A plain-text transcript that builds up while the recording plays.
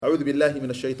أعوذ بالله من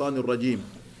الشيطان الرجيم.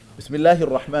 بسم الله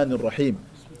الرحمن الرحيم.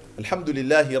 الحمد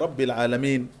لله رب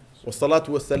العالمين، والصلاة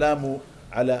والسلام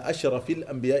على أشرف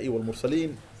الأنبياء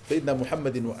والمرسلين سيدنا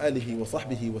محمد وآله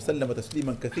وصحبه وسلم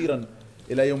تسليما كثيرا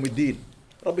إلى يوم الدين.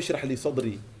 رب اشرح لي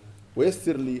صدري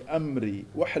ويسر لي أمري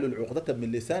واحلل عقدة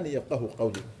من لساني يفقه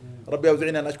قولي. ربي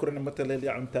أوزعني أن أشكر نعمتك التي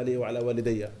أنعمت علي وعلى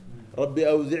والدي. ربي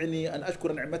أوزعني أن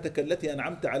أشكر نعمتك التي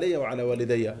أنعمت علي وعلى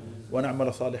والدي وأن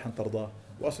أعمل صالحا ترضاه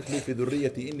وأصلح لي في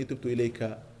ذريتي إني تبت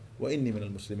إليك وإني من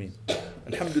المسلمين.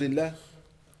 Alhamdulillah,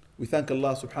 we thank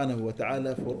Allah subhanahu wa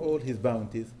ta'ala for all his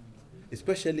bounties,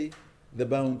 especially the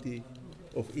bounty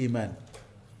of Iman.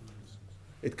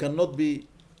 It cannot be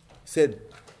said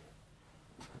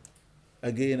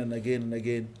again and again and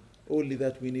again, only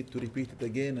that we need to repeat it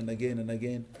again and again and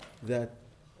again, that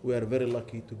we are very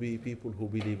lucky to be people who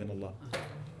believe in Allah.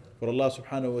 For Allah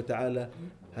subhanahu wa ta'ala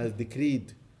has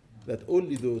decreed that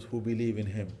only those who believe in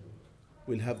Him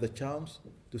will have the chance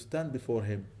to stand before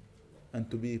Him and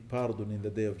to be pardoned in the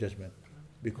Day of Judgment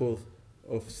because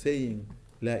of saying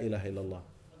La ilaha illallah.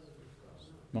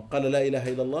 Man qala la ilaha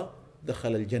illallah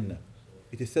dakhala al-jannah.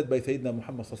 It is said by Sayyidina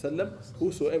Muhammad sallallahu alaihi wasallam,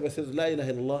 whosoever says La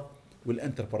ilaha illallah will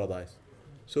enter paradise.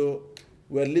 So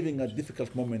we are living at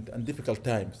difficult moment and difficult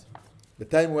times. The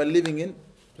time we are living in,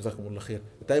 Jazakumullah khair,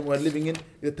 the time we are living in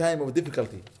is a time of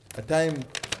difficulty, a time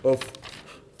of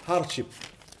hardship.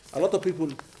 A lot of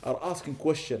people are asking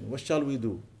questions, what shall we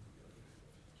do?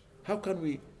 How can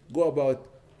we go about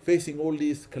facing all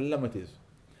these calamities?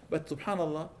 But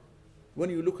subhanallah,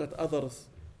 when you look at others,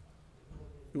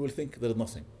 you will think there is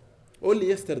nothing. Only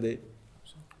yesterday,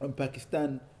 when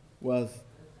Pakistan was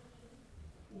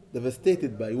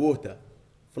devastated by water,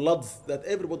 floods that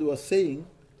everybody was saying,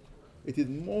 it is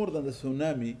more than the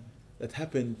tsunami that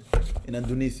happened in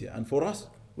Indonesia. And for us,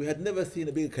 we had never seen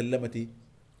a bigger calamity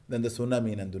than the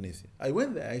tsunami in Indonesia. I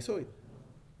went there, I saw it.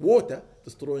 Water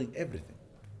destroying everything.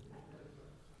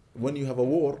 When you have a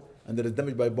war and there is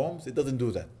damage by bombs, it doesn't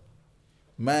do that.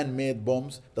 Man-made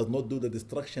bombs does not do the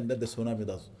destruction that the tsunami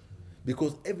does.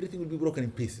 Because everything will be broken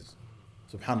in pieces.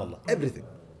 Subhanallah, everything.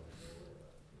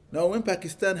 Now when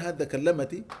Pakistan had the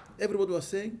calamity, everybody was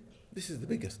saying, this is the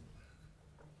biggest.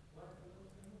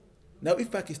 Now if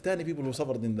Pakistani people who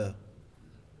suffered in the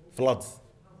floods,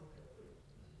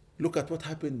 look at what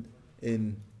happened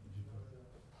in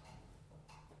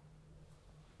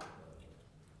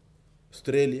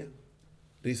Australia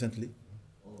recently,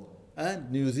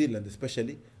 and New Zealand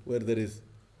especially, where there is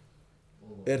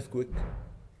earthquake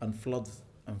and floods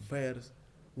and fires,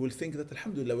 we'll think that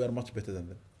Alhamdulillah we are much better than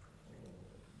them.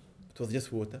 It was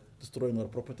just water destroying our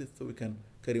properties so we can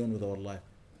carry on with our life.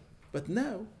 But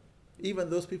now, even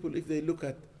those people, if they look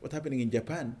at what's happening in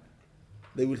Japan,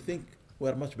 they will think we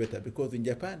are much better, because in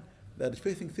Japan they are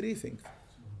facing three things.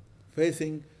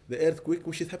 Facing the earthquake,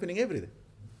 which is happening every day,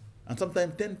 and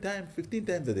sometimes 10 times, 15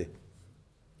 times a day.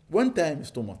 One time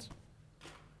is too much.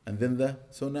 And then the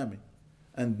tsunami.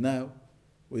 And now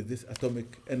with this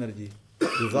atomic energy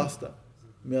disaster,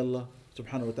 may Allah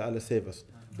subhanahu wa ta'ala save us.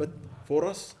 But for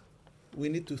us, we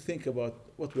need to think about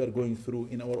what we are going through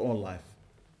in our own life,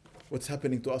 what's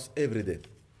happening to us every day.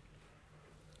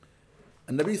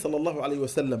 And Nabi sallallahu alayhi wa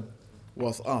sallam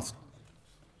was asked,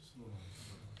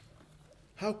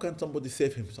 how can somebody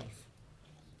save himself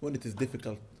when it is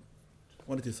difficult,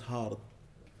 when it is hard?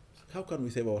 How can we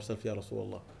save ourselves, Ya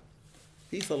Rasulullah?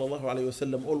 He sallallahu alayhi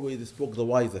wa sallam always spoke the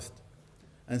wisest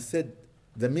and said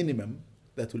the minimum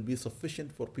that will be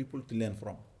sufficient for people to learn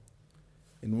from.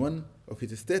 In one of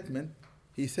his statements,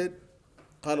 he said,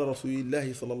 قال رسول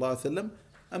الله صلى الله عليه وسلم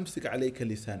أمسك عليك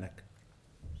لسانك.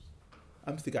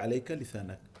 أمسك عليك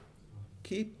لسانك.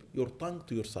 Keep your tongue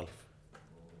to yourself.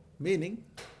 Meaning,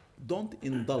 don't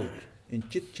indulge in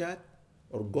chit-chat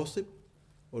or gossip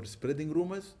or spreading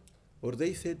rumors, or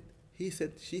they said, he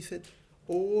said, she said.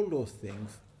 All those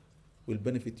things will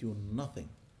benefit you nothing.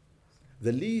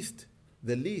 The least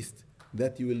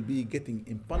that you will be getting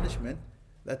in punishment,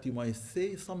 that you might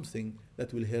say something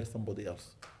that will hurt somebody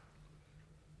else.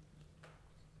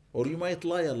 Or you might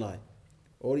lie a lie.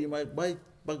 Or you might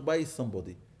backbite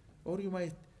somebody. Or you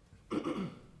might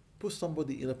put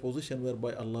somebody in a position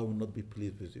whereby Allah will not be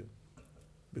pleased with you.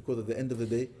 Because at the end of the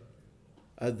day,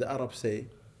 as the Arabs say,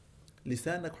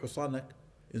 لسانك حصانك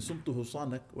إن صمته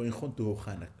صانك وإن خنته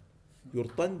خانك. Your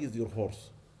tongue is your horse.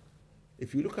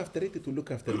 If you look after it, it will look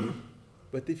after you.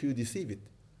 But if you deceive it,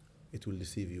 it will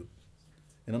deceive you.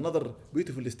 In another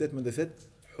beautiful statement, they said,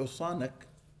 حصانك,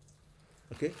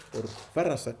 okay, or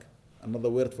فرسك, another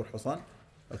word for حصان,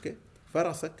 okay,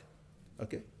 فرسك,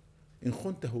 okay, إن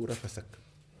خنته رفسك.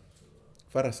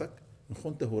 فرسك إن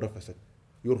خنته رفسك.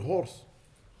 Your horse,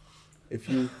 if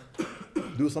you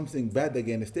do something bad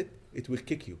against it, it will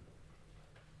kick you.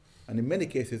 And in many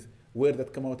cases, words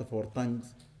that come out of our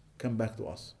tongues come back to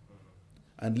us.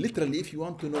 And literally, if you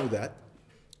want to know that,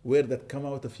 words that come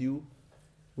out of you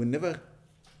will never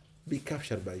be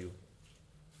captured by you.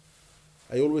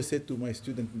 I always say to my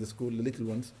students in the school, the little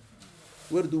ones,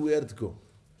 where do words go?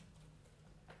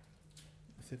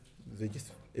 I said, they just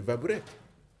evaporate.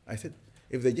 I said,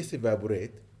 if they just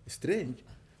evaporate, it's strange,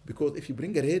 because if you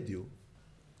bring a radio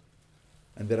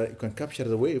and you can capture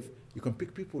the wave, you can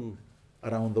pick people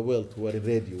around the world who are in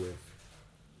radio wave.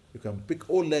 You can pick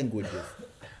all languages.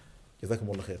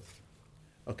 Jazakumullah khair.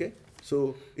 Okay?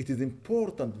 So it is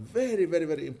important, very, very,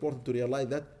 very important to realize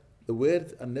that the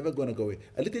words are never going to go away.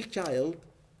 A little child,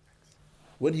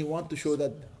 when he wants to show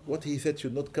that what he said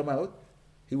should not come out,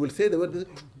 he will say the word,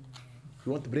 he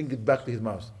wants to bring it back to his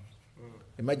mouth.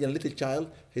 Imagine a little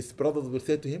child, his brothers will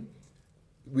say to him,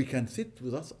 we can sit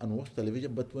with us and watch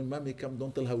television, but when mommy comes,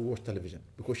 don't tell her we watch television,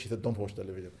 because she said don't watch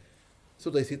television. So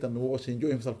they sit and watch, enjoy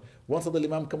himself. Once the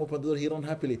imam come up on the door, he run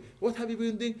happily. What have you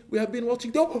been doing? We have been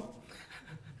watching the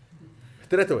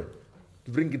straight away,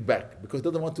 to bring it back, because he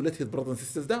doesn't want to let his brothers and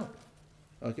sisters down.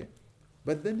 Okay?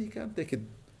 But then he can't take it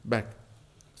back.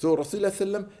 So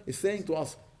Rasulullah is saying to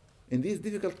us, in these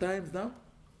difficult times now,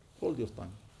 hold your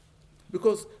tongue.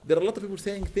 Because there are a lot of people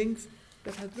saying things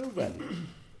that have no value.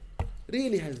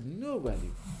 Really has no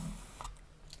value.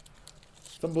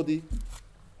 Somebody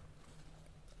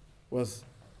was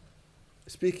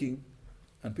speaking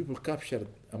and people captured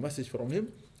a message from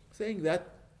him saying that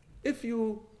if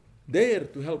you dare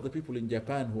to help the people in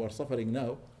Japan who are suffering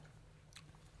now,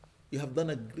 you have done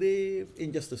a grave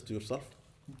injustice to yourself,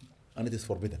 and it is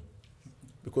forbidden,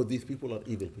 because these people are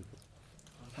evil people.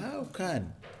 How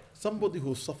can somebody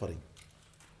who's suffering,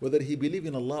 whether he believes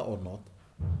in Allah or not,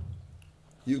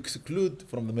 you exclude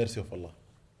from the mercy of Allah?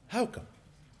 How come?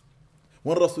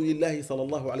 When Rasulullah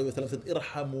sallallahu alayhi wa sallam said,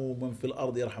 "Irhamu man fil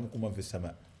ardi yarhamkum man fis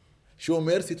sama." Show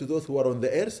mercy to those who are on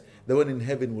the earth, the one in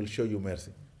heaven will show you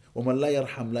mercy. وَمَنْ لَا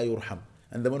يَرْحَمْ لَا يُرْحَمْ.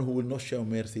 And the one who will not show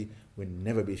mercy will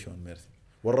never be shown mercy.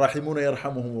 وَالرَّاحِمُونَ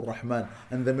يَرْحَمُهُمُ الرَّحْمَنُ.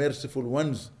 And the merciful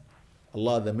ones,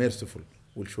 Allah the merciful,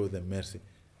 will show them mercy.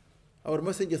 Our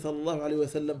Messenger sallallahu alayhi wa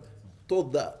sallam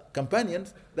taught the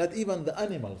companions that even the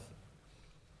animals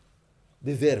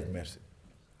deserve mercy.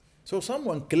 So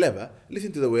someone clever,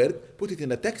 listen to the word, put it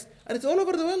in a text, and it's all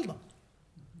over the world now.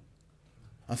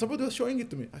 And somebody was showing it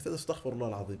to me. I said,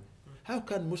 Astaghfirullah al-Azim. How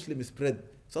can Muslims spread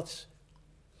such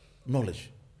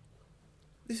knowledge?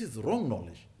 This is wrong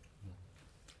knowledge.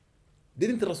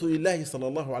 Didn't Rasulullah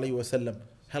sallallahu alayhi wa sallam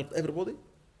help everybody?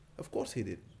 Of course he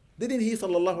did. Didn't he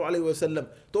sallallahu alayhi wa sallam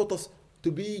taught us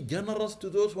to be generous to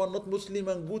those who are not Muslim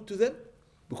and good to them?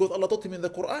 Because Allah taught him in the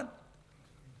Quran.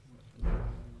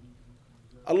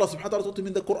 Allah subhanahu wa ta'ala taught him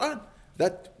in the Quran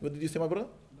that, what did you say, my brother?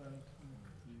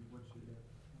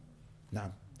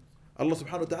 Naam. Allah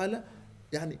subhanahu wa ta'ala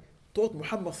taught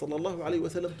Muhammad sallallahu alayhi wa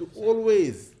sallam to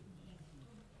always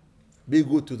be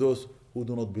good to those who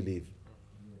do not believe.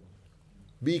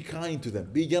 Be kind to them.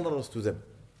 Be generous to them.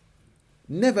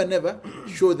 Never, never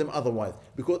show them otherwise.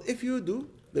 Because if you do,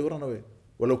 they will run away.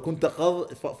 وَلَوْ كُنْتَ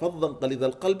فَضًّا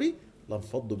قَلِيظَ الْقَلْبِ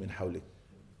لَانْفَضُّوا مِنْ حَوْلِكَ.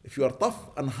 If you are tough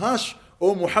and harsh,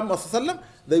 O Muhammad sallallahu alayhi wa sallam,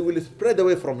 they will spread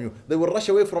away from you. They will rush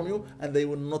away from you and they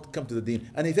will not come to the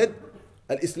deen. And he said,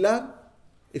 Al-Islam,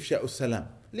 إفشاء السلام.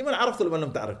 لمن عرفت لمن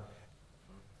لم تعرف.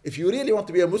 If you really want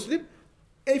to be a Muslim,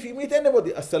 if you meet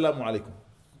anybody, Assalamu alaikum.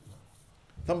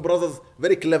 Some brothers,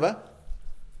 very clever,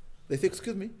 they say,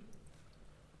 excuse me,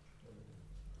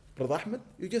 Brother Ahmed,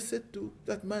 you just said to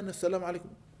that man, Assalamu alaikum.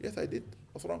 Yes, I did.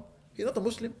 What's wrong? He's not a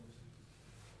Muslim.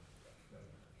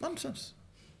 Nonsense.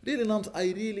 Really nonsense.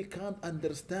 I really can't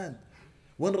understand.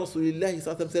 When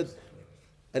Rasulullah said,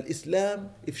 Al-Islam,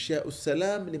 إفشاء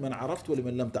السلام لمن عرفت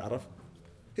ولمن لم تعرف.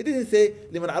 He didn't say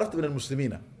لمن عرفت من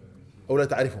المسلمين أو لا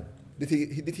تعرفهم. Did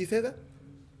he say that?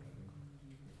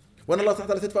 When Allah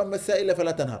تعالى said فأما السائل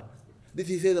فلا تنهر. Did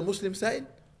he say the Muslim سائل؟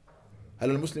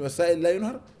 هل المسلم السائل لا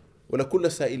ينهر؟ ولا كل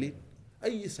السائلين؟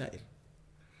 أي سائل؟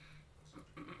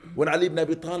 When Ali ibn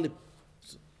Abi Talib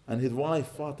and his wife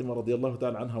Fatima radiallahu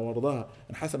ta'ala anha wardaha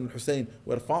and Hassan and Hussein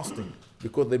were fasting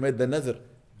because they made the nazar,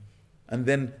 and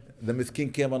then the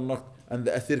miskin came and knocked and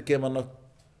the asir came and knocked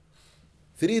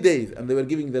 3 days and they were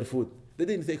giving their food. They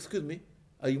didn't say, excuse me,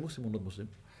 are you Muslim or not Muslim?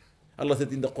 Allah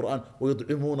said in the Quran,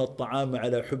 وَيُطْعِمُونَ الطَّعَامَ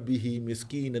عَلَى حُبِّهِ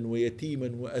مِسْكِينًا وَيَتِيمًا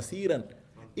وَأَسِيرًا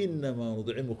إِنَّمَا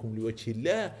نُطْعِمُكُمْ لِوَجْهِ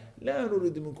اللَّهِ لَا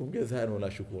نُرِيدُ مِنكُمْ جَزَاءً وَلَا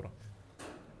شُكُورًا.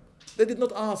 They did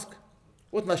not ask,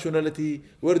 what nationality,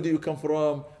 where do you come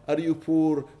from, are you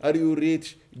poor, are you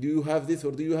rich, do you have this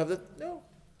or do you have that? No.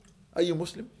 Are you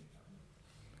Muslim?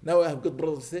 Now I have got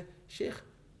brothers say, Sheikh,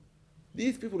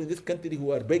 These people in this country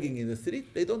who are begging in the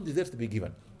street, they don't deserve to be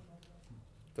given.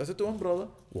 So I said to one brother,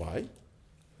 why?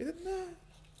 He said, no,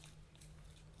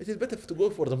 it is better to go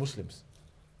for the Muslims.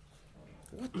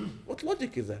 What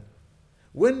logic is that?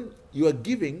 When you are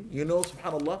giving,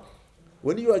 subhanAllah,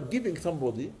 when you are giving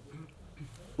somebody,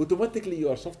 automatically you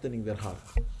are softening their heart.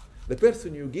 The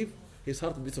person you give, his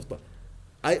heart will be softer.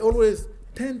 I always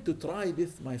tend to try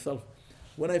this myself.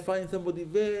 When I find somebody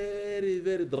very,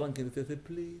 very drunk and they say,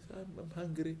 please, I'm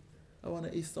hungry, I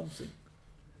want to eat something.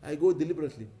 I go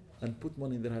deliberately and put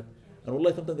money in their hand. And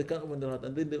wallahi, sometimes they can't open their hand,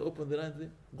 and then they open their hand and say,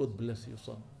 God bless you,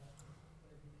 son.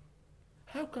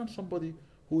 How can somebody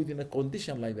who is in a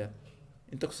condition like that,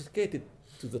 intoxicated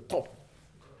to the top,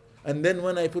 and then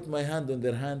when I put my hand on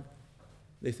their hand,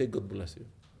 they say, God bless you.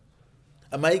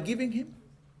 Am I giving him?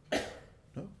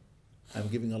 No. I'm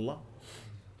giving Allah.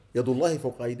 يد الله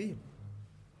فوق أيديهم.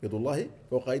 يد الله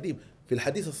فوق أيديهم. في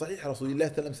الحديث الصحيح رسول الله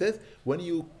صلى الله عليه وسلم says, when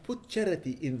you put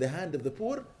charity in the hand of the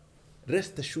poor,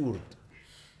 rest assured,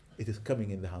 it is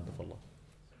coming in the hand of Allah.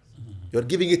 You're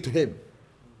giving it to him.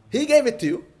 He gave it to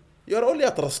you. You're only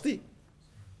a trustee.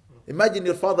 Imagine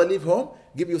your father leave home,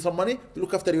 give you some money to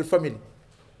look after your family.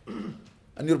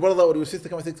 And your brother or your sister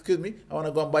come and say, excuse me, I want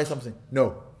to go and buy something.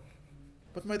 No.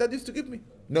 But my dad used to give me.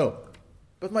 No.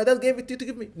 But my dad gave it to you to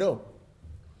give me. No.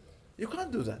 You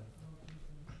can't do that.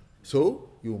 So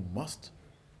you must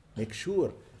make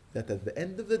sure that at the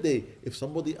end of the day, if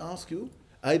somebody asks you,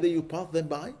 either you pass them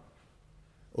by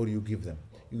or you give them.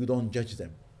 You don't judge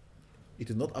them. It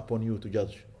is not upon you to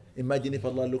judge. Imagine if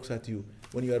Allah looks at you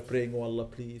when you are praying, oh Allah,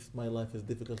 please, my life is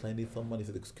difficult, I need some money. He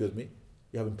said, excuse me,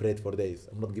 you haven't prayed for days,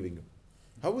 I'm not giving you.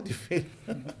 How would you feel?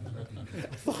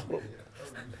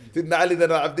 Sayyidina Ali bin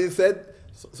Abdin said,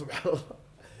 subhanAllah,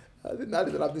 Sayyidina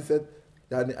Ali bin Abdin said,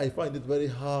 I find it very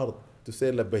hard to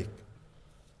say labbaik.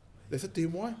 They said to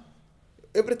him, why?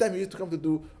 Every time he used to come to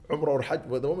do Umrah or Hajj,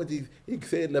 but the moment he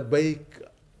say labbaik,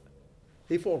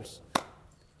 he falls.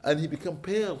 And he become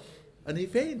pale. And he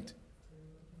faint.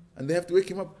 And they have to wake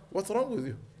him up. What's wrong with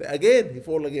you? Again, he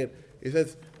fall again. He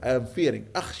says, I am fearing.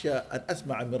 أخشى أن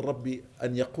أسمع من ربي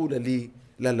أن يقول لي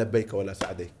لا لبيك ولا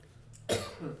سعديك.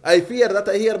 I fear that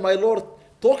I hear my Lord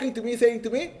talking to me, saying to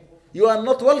me, you are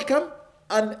not welcome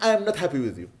and I am not happy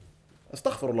with you.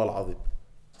 Astaghfirullah al-Azim.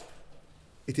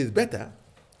 It is better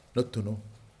not to know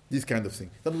this kind of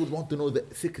thing. Some people want to know the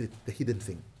secret, the hidden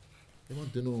thing. They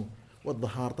want to know what the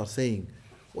heart are saying,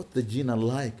 what the jinn are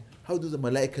like, how do the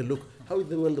malaika look, how is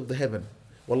the world of the heaven.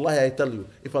 Wallahi, I tell you,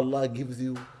 if Allah gives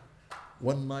you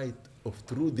one night of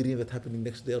true dream that happening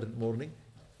next day or morning,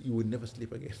 you will never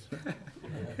sleep again.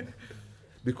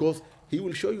 Because He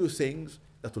will show you things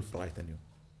that will frighten you.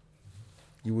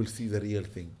 You will see the real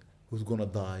thing. Who's going to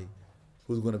die?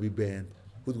 Who's going to be banned?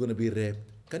 Who's going to be raped?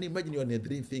 Can you imagine you're in a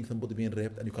dream seeing somebody being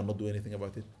raped and you cannot do anything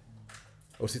about it?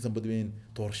 Or see somebody being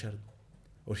tortured?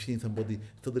 Or seeing somebody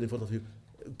stood in front of you,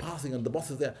 passing and the boss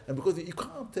is there. And because you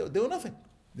can't do nothing.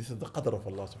 This is the qadr of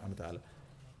Allah subhanahu wa ta'ala.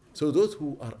 So those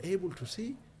who are able to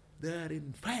see, they are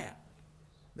in fire.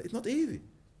 It's not easy.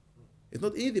 It's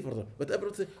not easy for them. But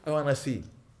everyone say, I want to see.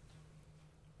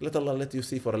 Let Allah let you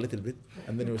see for a little bit.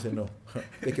 And then you will say, no,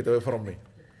 take it away from me.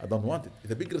 I don't want it.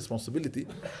 It's a big responsibility.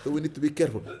 So we need to be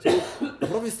careful. So the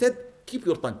Prophet said, keep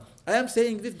your tongue. I am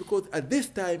saying this because at this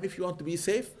time, if you want to be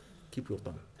safe, keep your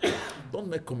tongue. Don't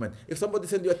make comment. If somebody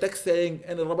sends you a text saying,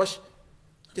 any rubbish,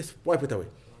 just wipe it away.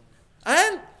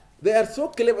 And they are so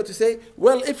clever to say,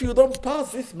 well, if you don't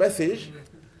pass this message,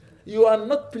 you are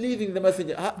not pleasing the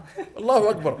messenger. Allahu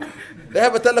Akbar. They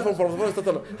have a telephone from the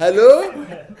Prophet. Hello?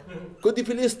 Could you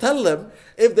please tell them,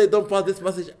 if they don't pass this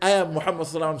message, I am Muhammad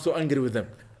sallallahu alaihi wasallam, I'm so angry with them.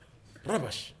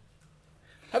 Rubbish.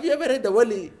 Have you ever read the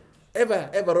wali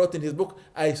ever wrote in his book,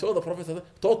 I saw the Prophet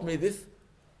taught me this,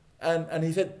 and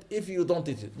he said, if you don't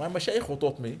teach it, my mashayikh who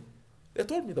taught me, they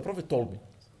told me, the Prophet told me.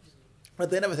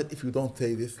 But they never said, if you don't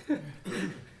say this.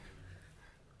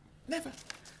 Never.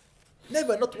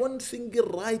 Never, not one single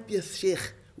righteous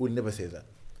sheikh will never say that.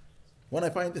 When I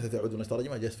find this,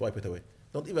 I just wipe it away.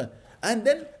 Don't even. And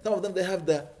then some of them, they have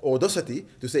the audacity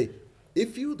to say,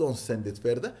 if you don't send it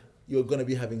further, you're going to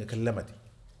be having a calamity.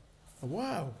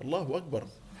 Wow, Allahu Akbar.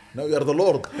 Now you are the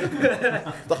Lord.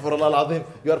 Astaghfirullah al-Azim.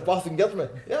 You are passing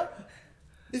judgment. Yeah?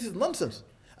 This is nonsense.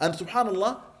 And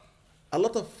subhanallah, a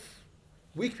lot of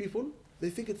weak people, they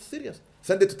think it's serious.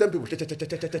 Send it to 10 people. This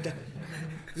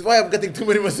is why I'm getting too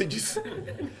many messages.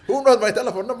 Who knows my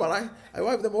telephone number? I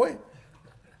wipe them away.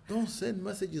 Don't send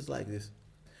messages like this.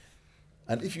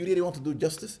 And if you really want to do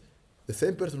justice, the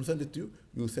same person who sent it to you,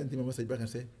 you send him a message back and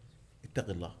say,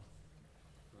 ittaqillah.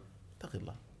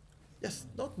 Ittaqillah. Yes,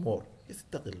 not more. Yes,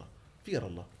 ittaqillah. Fear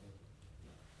Allah.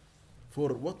 for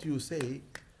what you say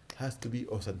has to be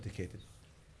authenticated.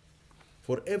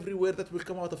 For every word that will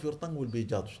come out of your tongue will be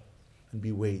judged and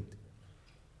be weighed.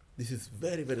 This is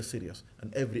very, very serious,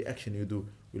 and every action you do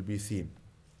will be seen.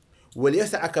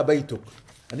 وَلْيَسَعَكَ بَيْتُكَ.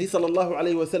 And he sallallahu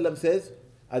alayhi wa sallam says,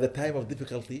 at the time of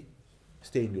difficulty,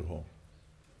 stay in your home.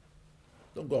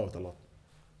 Don't go out a lot.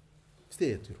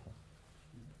 Stay at your home.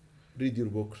 Read your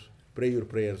books, pray your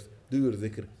prayers, do your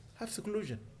dhikr, have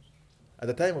seclusion. At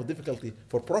the time of difficulty,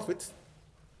 for prophets,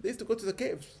 they used to go to the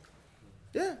caves.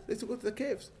 Yeah, they used to go to the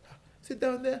caves. Sit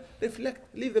down there,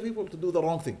 reflect, leave the people to do the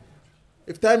wrong thing.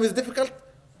 If time is difficult,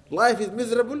 life is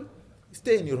miserable,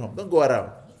 stay in your home, don't go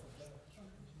around.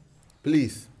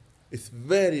 Please, it's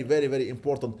very, very, very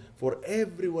important for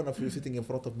every one of you sitting in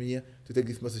front of me here to take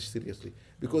this message seriously.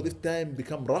 Because if time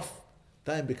become rough,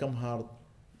 time become hard,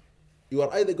 you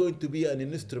are either going to be an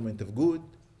instrument of good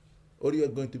or you are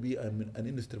going to be an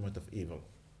instrument of evil.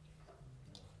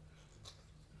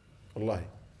 Wallahi.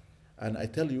 And I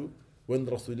tell you, when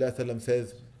Rasulullah sallam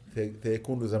says,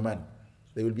 سيكون زمان,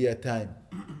 there will be a time,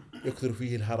 يكثر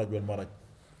فيه الحرج والمرج.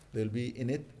 There will be in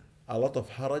it a lot of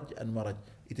haraj and maraj.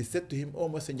 It is said to him, O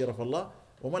Messenger of Allah,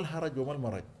 وما الحرج وما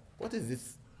المرج? What is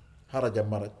this haraj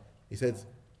and maraj? He says,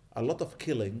 a lot of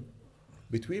killing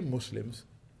between Muslims,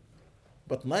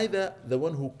 but neither the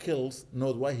one who kills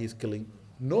knows why he is killing,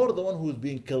 nor the one who is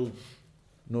being killed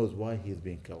knows why he is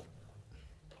being killed.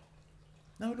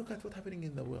 Now look at what's happening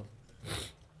in the world.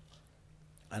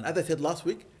 And as I said last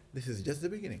week, this is just the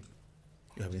beginning.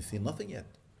 You haven't seen nothing yet.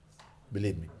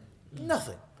 Believe me,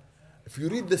 nothing. If you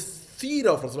read the seerah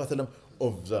of Rasulullah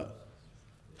of the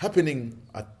happening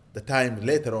at the time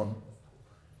later on,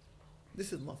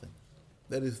 this is nothing.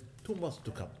 There is too much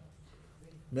to come.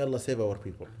 May Allah save our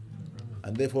people.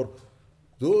 And therefore,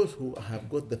 those who have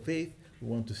got the faith, we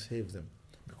want to save them.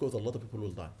 Because a lot of people will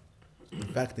die. In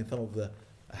fact, in some of the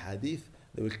hadith,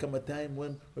 there will come a time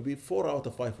when maybe 4 out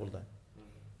of 5 will die.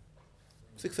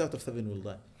 6 out of 7 will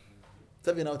die.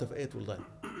 7 out of 8 will die.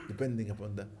 Depending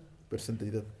upon the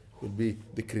percentage that will be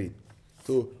decreed.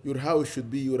 So your house should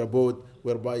be your abode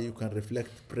whereby you can reflect,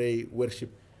 pray,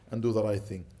 worship, and do the right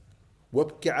thing.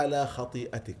 وَابْكِ عَلَى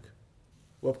خَطِيئَتِكَ.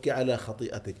 وَابْكِ عَلَى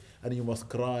خَطِيئَتِكَ. And you must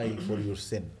cry for your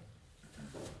sin.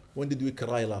 When did we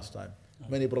cry last time?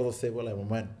 Many brothers say, well, I'm a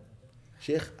man.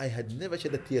 Sheikh, I had never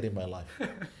shed a tear in my life.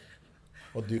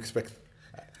 What do you expect?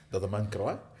 Does a man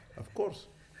cry? Of course.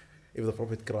 If the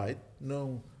Prophet cried,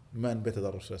 no man better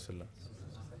than Rasulullah.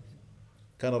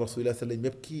 كان رسول الله صلى الله عليه وسلم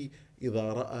يبكي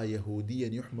إذا رأى يهوديا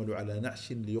يحمل على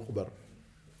نعش ليقبر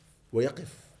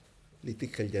ويقف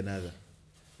لتلك الجنازة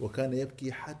وكان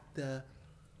يبكي حتى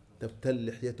تبتل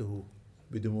لحيته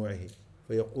بدموعه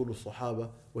فيقول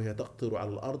الصحابة وهي تقطر على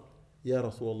الأرض يا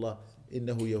رسول الله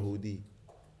إنه يهودي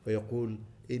فيقول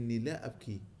إني لا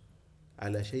أبكي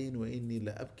على شيء وإني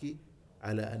لا أبكي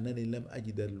على أنني لم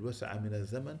أجد الوسع من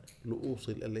الزمن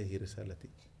لأوصل إليه رسالتي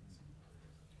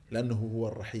لأنه هو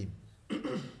الرحيم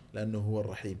لأنه هو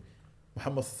الرحيم.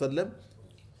 Muhammad صلى الله عليه وسلم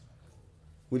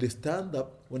will stand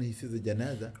up when he sees the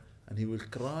janazah and he will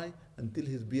cry until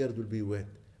his beard will be wet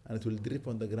and it will drip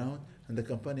on the ground and the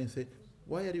companion say,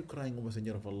 why are you crying, O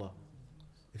Messenger of Allah?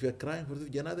 If you are crying for this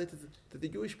janazah, it is the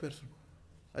Jewish person.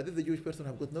 I think the Jewish person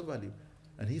have got no value.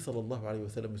 And he sallallahu alayhi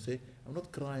wa sallam will say, I'm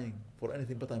not crying for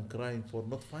anything, but I'm crying for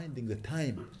not finding the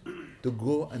time to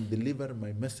go and deliver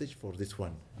my message for this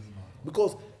one.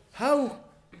 Because how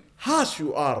harsh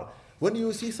you are when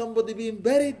you see somebody being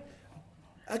buried,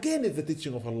 again it's the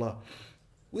teaching of Allah.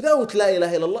 Without La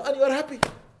ilaha illallah, and you are happy.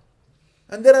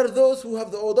 And there are those who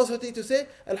have the audacity to say,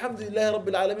 Alhamdulillah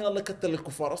Rabbil Alameen, Allah kattal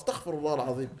al-kuffar, astaghfirullah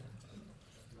al-azim.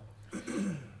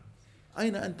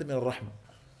 أين أنت من الرحمة?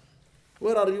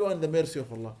 Where are you and the mercy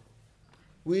of Allah?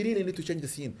 We really need to change the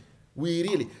scene.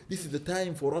 This is the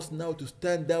time for us now to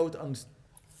stand out and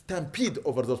stampede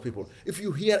over those people. If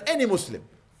you hear any Muslim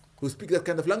who speaks that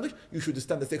kind of language, you should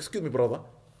stand and say, excuse me, brother,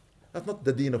 that's not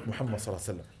the deen of Muhammad sallallahu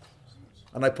alaihi wasallam.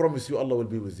 And I promise you, Allah will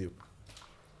be with you.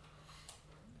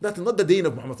 That's not the deen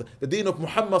of Muhammad. The deen of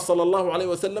Muhammad sallallahu alaihi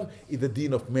wasallam is the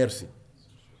deen of mercy,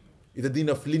 is the deen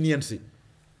of leniency,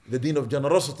 the deen of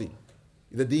generosity,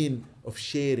 the deen of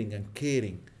sharing and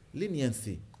caring,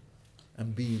 leniency,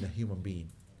 and being a human being.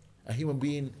 A human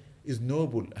being is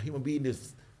noble. A human being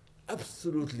is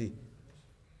absolutely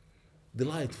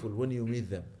delightful when you meet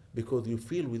them because you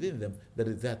feel within them that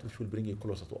is that which will bring you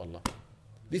closer to Allah.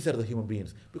 These are the human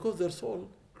beings because their soul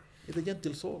is a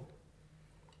gentle soul.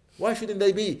 Why shouldn't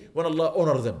they be when Allah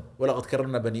honors them? وَلَقَدْ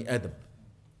كَرَّمْنَا بَنِي آدَمَ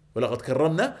وَلَقَدْ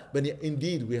كَرَّمْنَا بَنِي.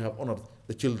 Indeed, we have honored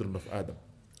the children of Adam.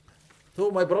 So,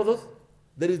 my brothers,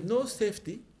 there is no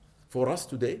safety for us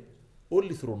today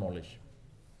only through knowledge.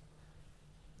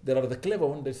 There are the clever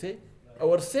ones that say,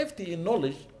 our safety in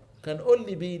knowledge can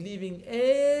only be leaving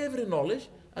every knowledge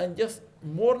and just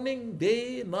morning,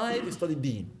 day, night study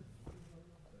deen.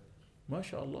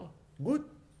 MashaAllah. Good.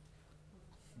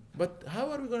 But how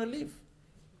are we going to live?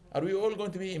 Are we all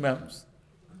going to be imams?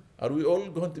 Are we all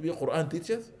going to be Quran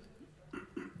teachers?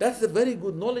 That's a very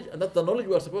good knowledge, and that's the knowledge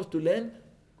we are supposed to learn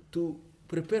to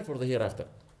prepare for the hereafter.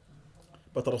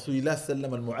 But Rasulullah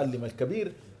sallam al-muallim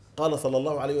al-kabir قال صلى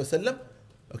الله عليه وسلم,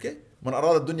 okay, من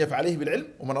أراد الدنيا فعليه بالعلم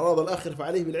ومن أراد الآخرة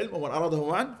فعليه بالعلم ومن أراده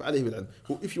معا فعليه بالعلم.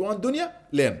 If you want dunya,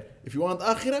 learn. If you want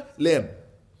akhirah, learn.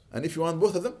 And if you want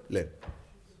both of them, learn.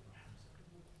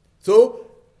 So,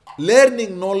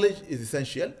 learning knowledge is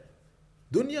essential.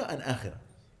 Dunya and akhirah.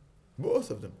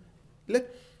 Both of them.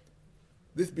 Let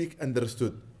this be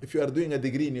understood. If you are doing a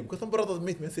degree in, because some brothers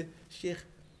meet me and say, Sheikh,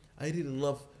 I really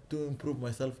love to improve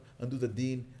myself and do the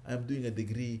deen. I'm doing a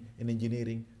degree in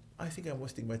engineering. I think I'm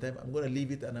wasting my time. I'm going to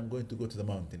leave it and I'm going to go to the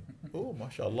mountain. Oh,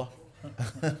 mashallah.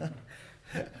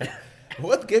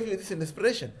 What gave you this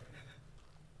inspiration?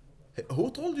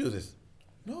 Who told you this?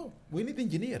 No, we need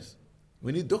engineers.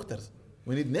 We need doctors.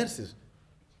 We need nurses.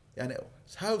 And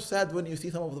it's how sad when you see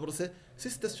some of the brothers say,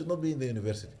 sisters should not be in the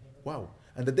university. Wow.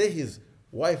 And the day his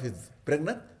wife is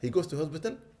pregnant, he goes to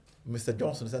hospital. Mr.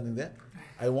 Johnson is standing there.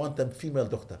 I want a female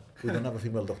doctor. We don't have a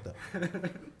female doctor.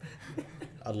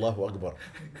 Allahu Akbar.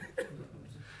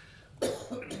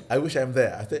 I wish I'm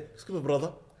there. I say, excuse me,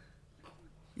 brother.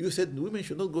 You said women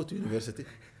should not go to university.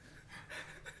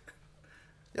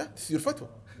 Yeah, this is your fatwa.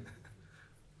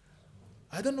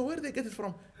 I don't know where they get it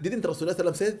from. Didn't Rasulullah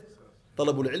sallam say,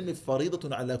 طلب العلم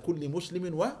فريضة على كل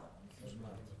مسلم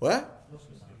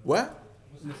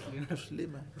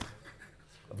مسلمة.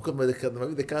 Because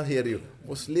maybe they can't hear you.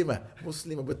 مسلمة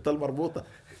بالتاء مربوطة.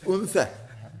 أنثى.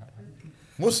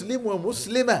 مسلم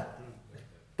ومسلمة.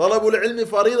 طلب العلم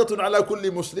فريضة على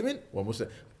كل مسلم ومسلم.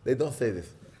 They don't say this.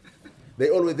 They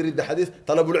always read the hadith.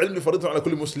 طلب العلم فريضة على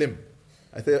كل مسلم.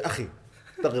 I say, أخي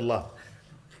اتق الله.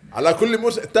 على كل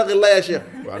مسلم اتق الله يا شيخ.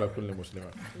 وعلى كل مسلم.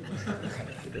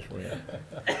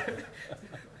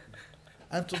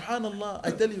 And subhanallah,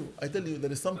 I tell you,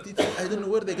 there is some teachers, I don't know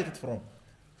where they get it from.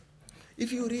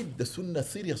 If you read the Sunnah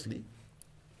seriously,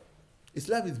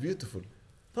 Islam is beautiful.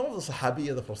 Some of the Sahabiyya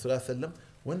of the Prophet ﷺ,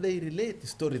 when they relate the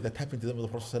story that happened to them with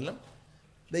the Prophet ﷺ,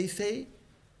 they say,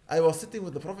 I was sitting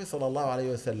with the Prophet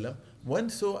ﷺ, when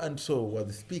so and so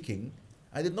was speaking,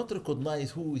 I did not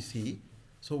recognize who is he.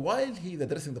 So while he is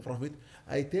addressing the Prophet,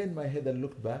 I turned my head and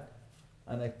looked back,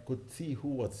 and I could see who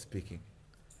was speaking.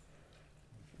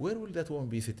 Where will that woman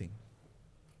be sitting?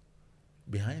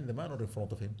 Behind the man or in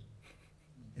front of him?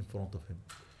 In front of him.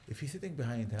 If he's sitting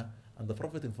behind her and the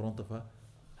Prophet in front of her,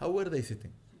 how were they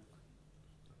sitting?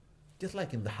 Just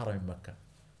like in the Haram in Mecca.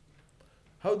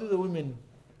 How do the women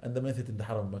and the men sit in the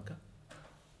Haram in Mecca?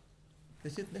 They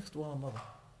sit next to one another.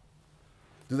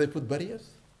 Do they put barriers?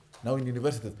 Now in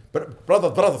universities,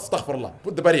 brothers, astaghfirullah,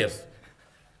 put the barriers.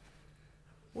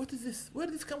 What is this? Where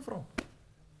did this come from?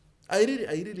 I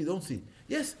really don't see.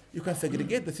 Yes, you can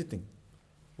segregate the sitting.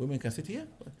 Women can sit here,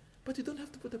 but you don't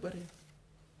have to put a barrier.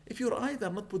 If your eyes are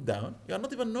not put down, you are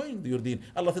not even knowing your deen.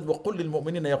 Allah said, وَقُلْ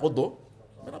لِلْمُؤْمِنِينَ يَغُضُّوا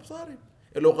مِنْ أَبْصَارِهِمْ.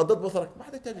 لو غضت بصرك ما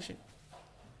حدا يحتاج شيء.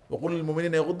 وقل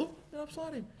للمؤمنين يغضوا من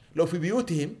أبصارهم. لو في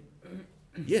بيوتهم,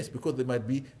 yes, because they might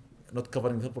be not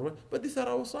covering the problem, but these are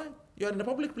outside. You are in a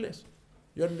public place.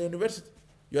 You are in the university.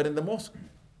 You are in the mosque.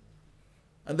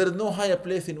 And there is no higher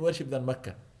place in worship than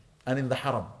Mecca and in the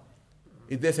Haram.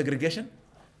 Is there segregation?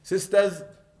 Sisters,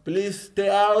 please stay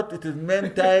out. It is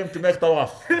men time to make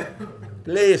tawaf.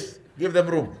 Please, give them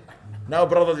room. Now,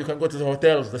 brothers, you can go to the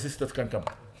hotels. The sisters can come.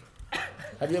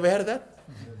 Have you ever heard that?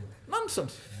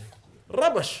 Nonsense.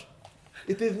 Rubbish.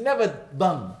 It is never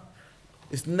done.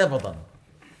 It's never done.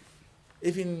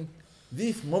 If in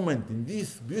this moment, in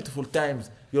these beautiful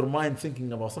times, your mind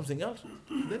thinking about something else,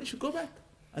 then you should go back.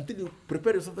 Until you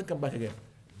prepare yourself and come back again.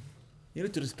 You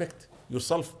need to respect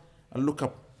yourself and look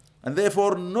up. And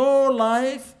therefore, no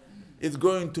life is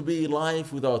going to be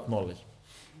life without knowledge.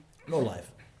 No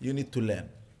life. You need to learn.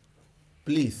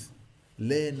 Please,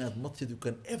 learn as much as you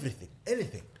can. Everything,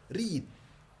 anything. Read,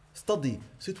 study,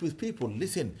 sit with people,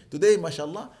 listen. Today,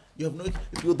 mashallah, you have no.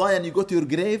 If you die and you go to your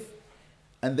grave,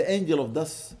 and the angel of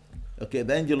dust, okay,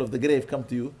 the angel of the grave come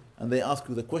to you, and they ask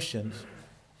you the questions,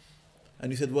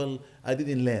 and you said, well, I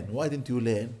didn't learn. Why didn't you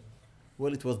learn?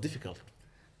 Well, it was difficult.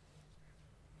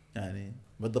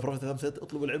 But the Prophet said,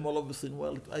 اطلب العلم ولو بالصين.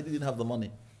 Well, I didn't have the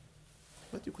money.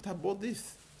 But you could have bought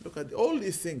this. Look at all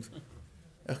these things.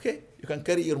 Okay? You can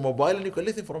carry your mobile and you can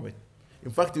listen from it.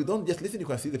 In fact, you don't just listen, you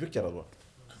can see the picture as well.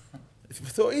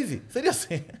 It's so easy.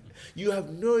 Seriously. You have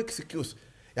no excuse.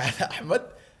 Ahmed,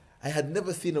 I had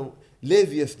never seen a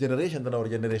laziest generation than our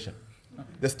generation.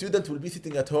 The student will be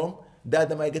sitting at home.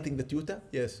 Dad, am I getting the tutor?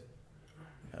 Yes.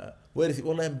 Where is he?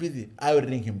 Well, I'm busy. I will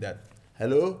ring him, Dad.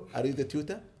 Hello, are you the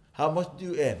tutor? How much do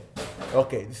you earn?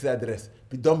 Okay, this is the address.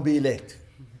 But don't be late.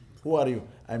 Who are you?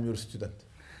 I'm your student.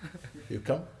 You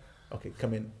come? Okay,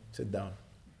 come in, sit down.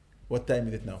 What time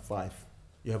is it now? 5.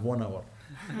 You have 1 hour.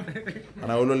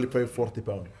 And I will only pay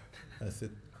 £40. That's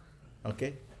it.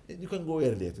 Okay? You can go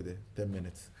earlier today, 10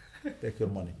 minutes. Take your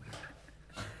money.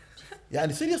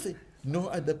 يعني seriously, no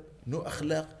adab, no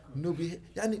akhlaq, no behavior.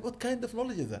 يعني what kind of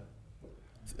knowledge is that?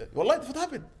 Wallah, what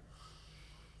happened?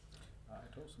 I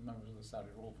told some members of the Saudi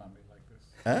royal family like this.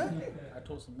 Huh? I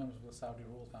told some members of the Saudi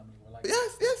royal family were like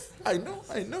Yes, this. yes,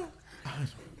 I know.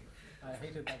 I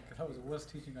hated that because that was the worst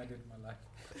teaching I did in my life.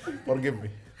 Forgive me.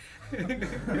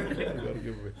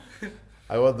 Forgive me.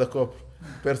 I was the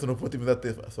person who put him in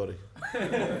that sorry.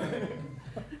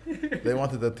 They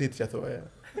wanted to teach. I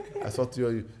thought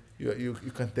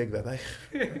you can take that.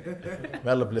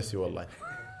 May Allah bless you, Allah.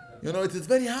 You know, it is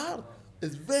very hard.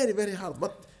 It's very, very hard.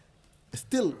 But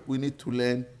still, we need to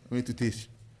learn. We need to teach.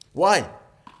 Why?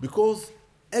 Because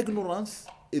ignorance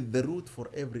is the root for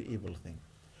every evil thing.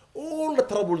 All the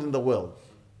troubles in the world,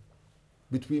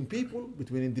 between people,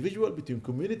 between individuals, between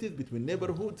communities, between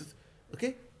neighborhoods,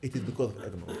 okay? It is because of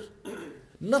ignorance.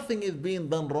 Nothing is being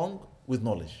done wrong with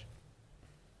knowledge.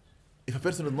 If a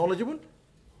person is knowledgeable,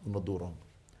 he will not do wrong.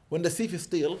 When the thief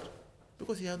steals,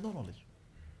 because he has no knowledge.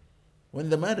 When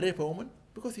the man rapes a woman,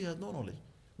 because he has no knowledge.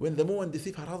 When the woman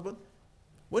deceives her husband,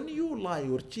 when you lie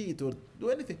or cheat or do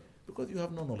anything, because you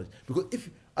have no knowledge. Because if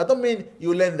I don't mean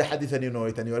you learn the hadith and you know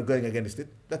it and you are going against it,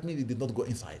 that means it did not go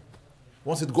inside.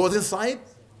 Once it goes inside,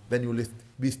 then you will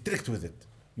be strict with it.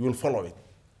 You will follow it.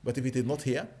 But if it is not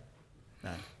here, nah,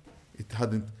 it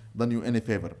hadn't done you any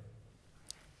favor.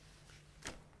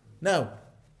 Now,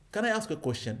 can I ask a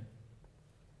question?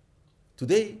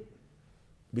 Today,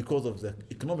 because of the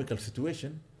economical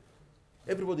situation,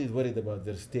 everybody is worried about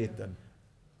their state and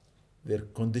their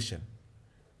condition.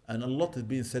 And a lot is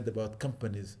being said about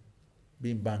companies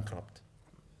being bankrupt.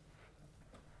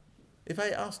 If I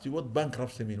asked you what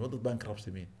bankruptcy mean, what does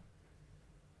bankruptcy mean?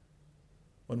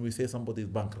 When we say somebody is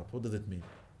bankrupt, what does it mean?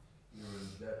 You're in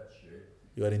debt, Sheikh.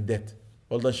 You are in debt.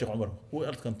 Well done, Sheikh Umar. Who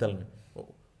else can tell me? Oh,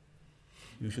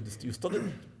 you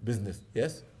studied business,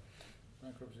 yes?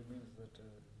 Bankruptcy means that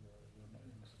you're not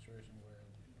in a situation where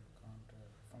you can't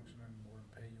function anymore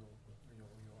and pay your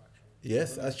actual...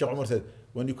 Yes, as Sheikh Umar said,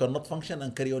 when you cannot function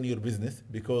and carry on your business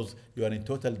because you are in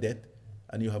total debt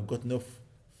and you have got no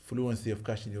fluency of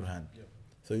cash in your hand. Yeah.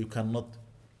 So you cannot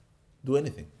do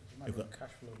anything. You can, cash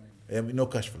flow maybe. no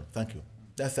cash flow, thank you.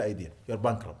 That's the idea. You are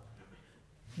bankrupt.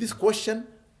 This question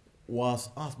was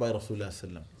asked by Rasulullah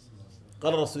sallam.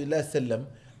 قال رسول الله sallam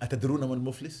أتدرون من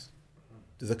المفلس?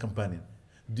 To the companion.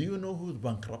 Do you know who's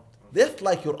bankrupt? Just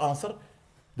like your answer,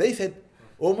 they said,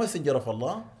 O Messenger of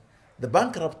Allah, the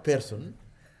bankrupt person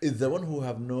is the one who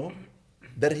have no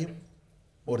dirham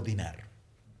or dinar.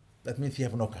 That means he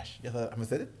have no cash. Yes, Ahmed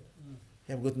said it?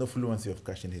 He have got no fluency of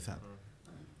cash in his hand.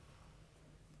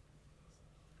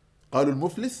 قالوا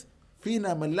المفلس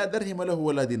فينا من لا درهم له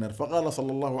ولا دينار فقال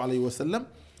صلى الله عليه وسلم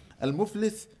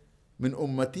المفلس من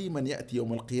أمتي من يأتي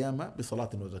يوم القيامة بصلاة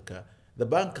وزكاة. The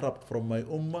bankrupt from my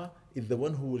ummah is the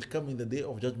one who will come in the day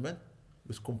of judgment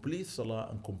with complete salah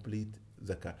and complete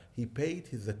zakah. He paid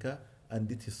his zakah and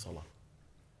did his salah.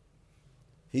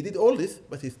 He did all this,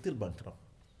 but he's still bankrupt.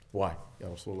 Why? Ya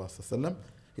Rasulullah sallallahu alaihi wasallam.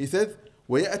 He says,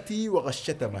 وَيَأْتِي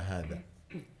وَغَشَّتَمَ هَذَا.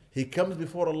 He comes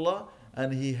before Allah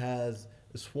and he has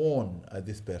sworn at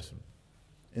this person,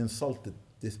 insulted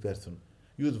this person,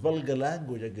 used vulgar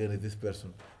language against this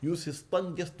person, used his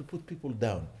tongue just to put people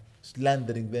down,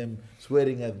 slandering them,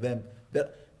 swearing at them.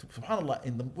 Subhanallah,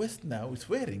 in the West now,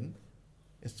 swearing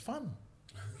is fun.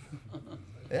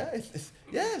 Yeah, it's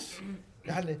yes.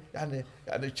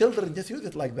 يعني children just use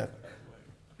it like that.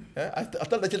 Yeah, I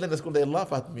tell the children in school, they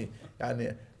laugh at me.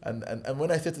 And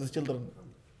when I say to the children,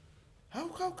 how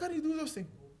can you do those things?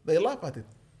 They laugh at it.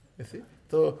 You see?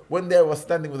 So one day I was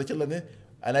standing with the children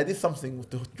and I did something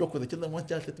to joke with the children. One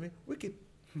child said to me, wicked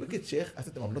Sheikh. I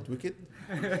said to him, I'm not wicked.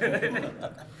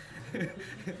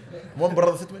 One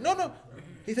brother said to me, no.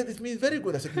 He said, it means very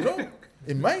good. I said, no.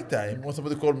 In my time, when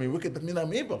somebody called me wicked, that means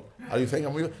I'm evil. Are you saying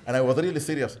I'm evil? And I was really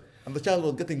serious. And the child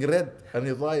was getting red and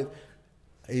his eyes,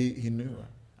 he knew.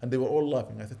 And they were all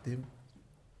laughing. I said to him,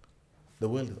 the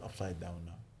world is upside down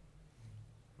now.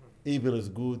 Evil is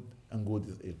good and good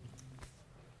is evil.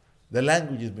 The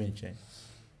language is being changed.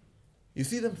 You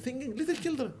see them singing, little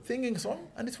children singing song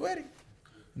and swearing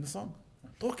in the song.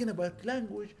 Talking about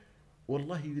language,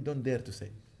 wallahi, you don't dare to say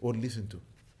or listen to.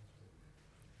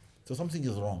 So something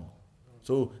is wrong.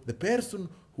 So the person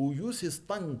who uses his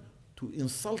tongue to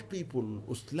insult people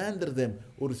or slander them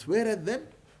or swear at them,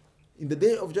 in the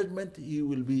day of judgment he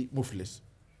will be muflis.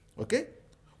 Okay?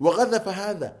 وَغَذَفَ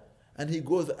هَذَا, and he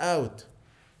goes out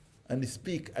and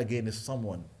speak against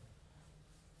someone,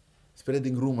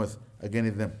 spreading rumors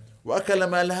against them. وَأَكَلَ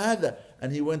مَالَ هَذَا,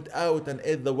 and he went out and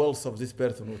ate the wealth of this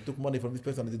person, or took money from this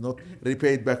person and did not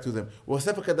repay it back to them.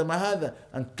 وَسَفَكَ دَمَ هَذَا,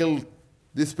 and killed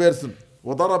this person.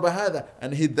 وَضَرَبَ هَذا,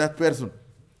 and hit that person.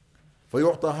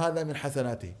 فَيُعْطَى هَذا مِنْ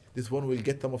حَسَنَاتِهِ, this one will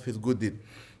get some of his good deed.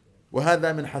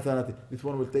 وَهَذَا مِنْ حَسَنَاتِهِ, this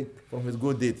one will take from his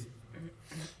good deeds.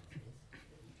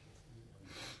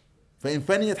 فإن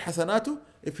فنيت حسناته,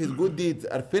 if his good deeds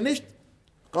are finished,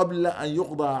 قبل أن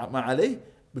يقضى ما عليه,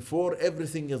 before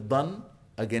everything is done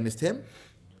against him,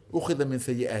 أخذ من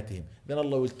سيئاتهم, then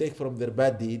Allah will take from their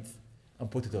bad deeds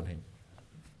and put it on him.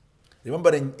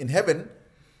 Remember, in heaven,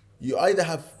 you either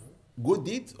have good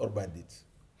deeds or bad deeds.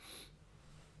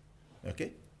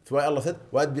 Okay? That's why Allah said,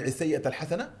 وَأَتْبِعِ السَّيِّئَةَ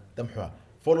الْحَسَنَةَ تَمْحُهَا.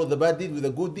 Follow the bad deed with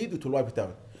a good deed, it will wipe it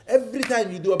out. Every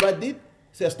time you do a bad deed,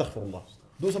 say astaghfirullah.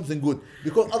 Do something good.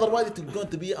 Because otherwise it is going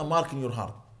to be a mark in your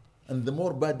heart. And the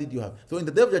more bad deed you have. So in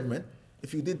the day of judgment,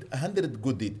 if you did 100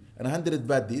 good deed and 100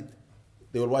 bad deed,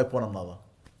 they will wipe one another.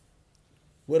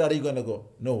 Where are you going to go?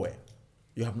 Nowhere.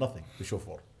 You have nothing to show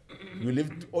for. You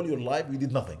lived all your life, you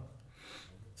did nothing.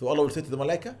 So Allah will say to the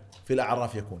malaika, فِي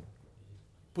الْأَعْرَافِ يَكُونَ.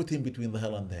 Put him between the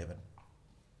hell and the heaven.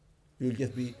 You will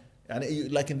just be,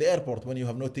 like in the airport, when you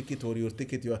have no ticket or your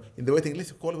ticket, you are in the waiting list,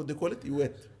 you call it, what do you call it? You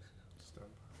wait.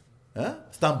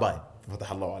 Stand by.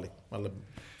 فتح الله عليك.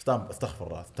 Stand,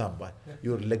 astaghfirullah, stand by.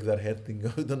 Your legs are hurting,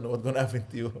 you don't know what's going to happen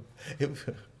to you.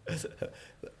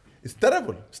 It's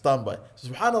terrible, stand by. So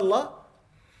subhanallah,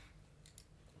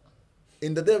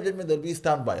 in the day of judgment there will be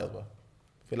stand by as well.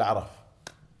 في الأعراف.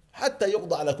 حتى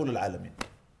يقضى على كل العالمين.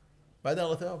 بعدين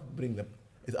Allah تعالى bring them.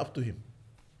 It's up to him.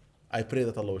 I pray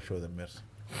that Allah will show them mercy.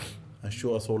 And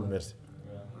show us all mercy.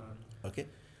 Okay?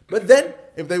 But then,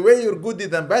 if they weigh your good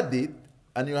deed and bad deed,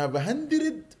 and you have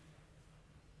 100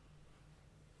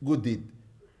 good deed,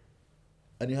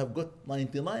 and you have got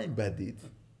 99 bad deeds,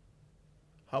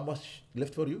 how much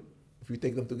left for you? If you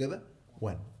take them together,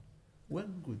 one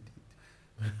good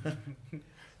deed.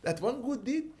 That one good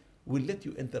deed will let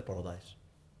you enter paradise,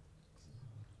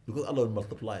 because Allah will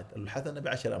multiply it. الحسنة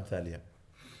بعشر أمثالها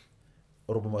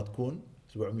ربما تكون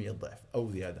 700 ضعف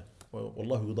أو زيادة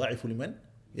والله يضاعف لمن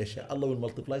يشاء. Allah will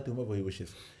multiply to whomever he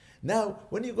wishes. Now,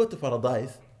 when you go to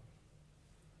paradise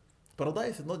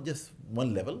is not just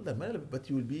one level, but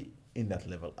you will be in that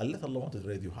level, unless Allah wants to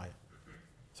raise you higher.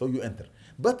 So you enter.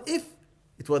 But if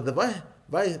it was the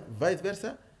vice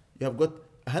versa, you have got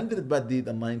 100 bad deed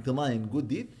and 99 good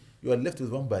deed, you are left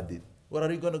with one bad deed. Where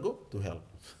are you going to go? To hell.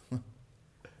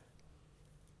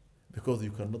 Because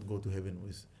you cannot go to heaven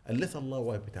with, unless Allah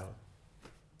wipe it out.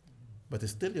 But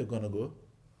still you're going to go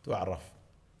to A'raf.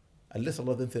 Unless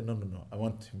Allah then said, no, I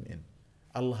want him in.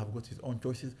 Allah have got his own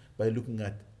choices by looking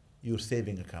at your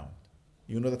saving account.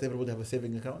 You know that everybody have a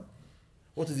saving account?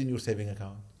 What is in your saving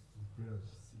account?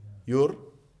 Your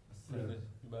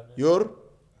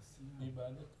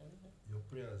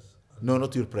prayers. No,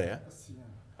 not your prayer.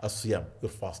 As-siyam,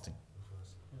 your fasting.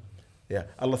 Yeah,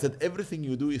 Allah said everything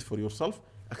you do is for yourself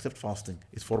except fasting.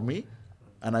 It's for me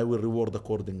and I will reward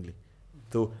accordingly.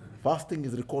 So fasting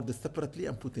is recorded separately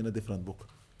and put in a different book.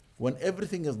 When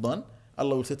everything is done,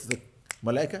 Allah will say to the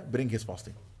malaika, bring his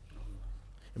fasting.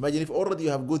 Imagine if already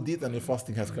you have good deeds and your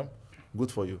fasting has come,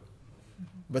 good for you.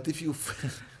 But if you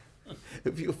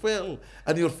fail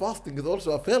and your fasting is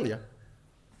also a failure,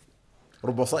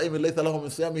 رب صائم ليس له من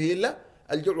صيامه إلا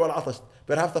الجوع والعطش.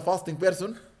 Perhaps the fasting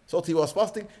person thought he was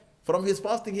fasting. From his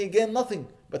fasting he gained nothing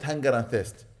but hunger and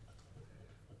thirst.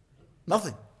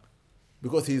 Nothing.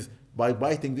 Because he's by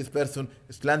biting this person,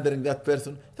 slandering that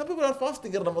person. Some people are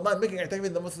fasting in Ramadan, making i'tikaf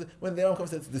in the masjid. When the Imam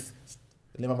comes and says, this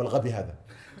الإمام الغبي هذا.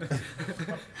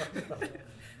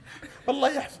 Allah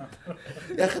يحفظ.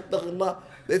 يا أخي اتق الله.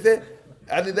 They say,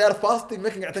 they are fasting,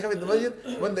 making i'tikaf in the masjid.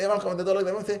 When the Imam comes and the door, the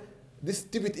Imam say, this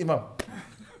stupid Imam.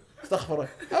 استغفر.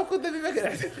 How could they be making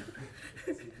i'tikaf?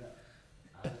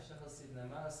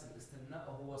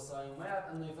 هو صايم وما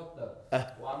يعرف انه يفطر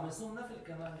وعم يصوم نفل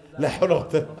كمان. لا حول ولا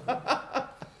قوة.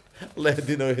 الله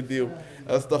يهدينا ويهديهم.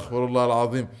 استغفر الله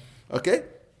العظيم. Okay?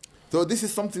 So this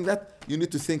is something that you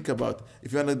need to think about.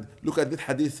 If you want to look at this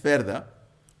hadith further,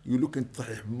 you look in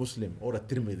Sahih Muslim or at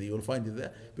Tirmidhi, you'll find it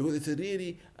there. Because it's a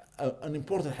really an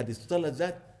important hadith to tell us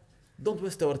that don't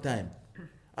waste our time.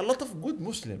 A lot of good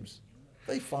Muslims,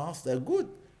 they fast, they're good,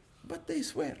 but they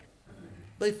swear.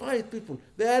 They fight people,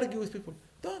 they argue with people.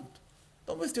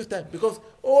 Don't waste your time, because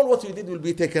all what you did will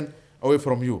be taken away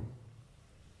from you.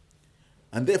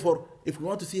 And therefore, if we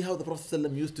want to see how the Prophet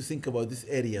ﷺ used to think about this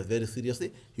area very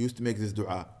seriously, he used to make this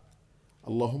dua.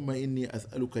 Allahumma inni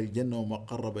as'aluka al-jannah wa ma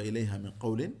qarraba ilayha min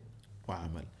qawlin wa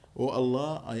amal. Oh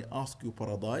Allah, I ask you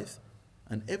paradise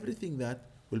and everything that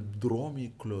will draw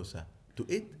me closer to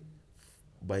it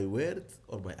by words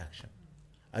or by action.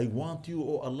 I want you,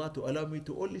 oh Allah, to allow me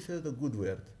to only say the good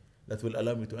word that will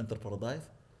allow me to enter paradise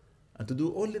and to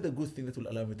do only the good thing that will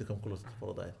allow me to come closer to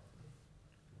paradise.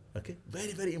 Okay?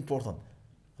 Very, very important.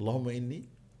 Allahumma inni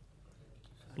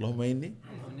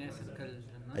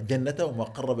الجنة وما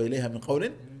قرب إليها من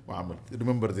قول وعمل.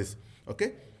 Remember this.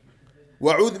 Okay?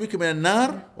 وأعوذ بك من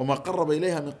النار وما قرب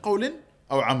إليها من قول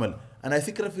أو عمل. And I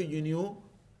seek refuge in you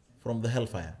from the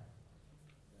hellfire.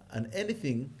 And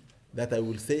anything that I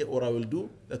will say or I will do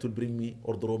that will bring me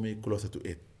or draw me closer to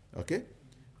it. Okay?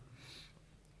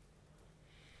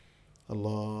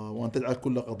 Allah, وأن تجعل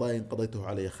كل قضاء قضيته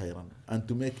علي خيرا. And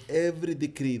to make every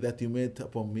decree that you made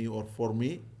upon me or for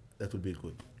me, that will be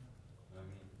good.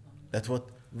 That's what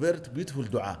very beautiful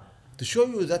dua. To show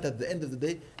you that at the end of the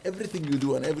day, everything you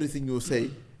do and everything you say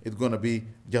is going to be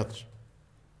judged.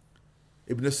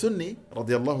 Ibn Sunni,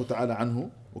 radiallahu ta'ala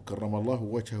anhu, وكرم الله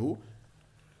وجهه,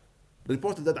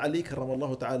 reported that Ali, كرم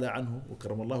الله تعالى عنه,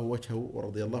 وكرم الله وجهه,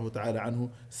 ورضي الله تعالى عنه,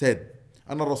 said,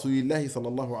 أن رسول الله صلى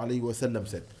الله عليه وسلم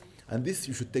said, and this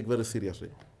you should take very seriously.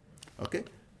 Okay?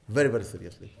 Very, very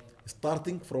seriously.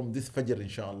 Starting from this Fajr,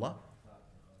 inshallah,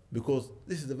 because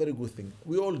this is a very good thing.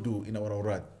 We all do in our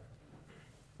awrad.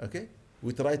 Okay?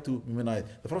 We try to memorize.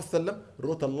 The Prophet ﷺ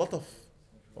wrote a lot of,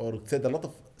 or said a lot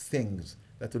of things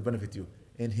that will benefit you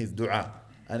in his dua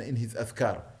and in his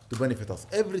azkar to benefit us.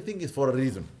 Everything is for a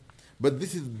reason. But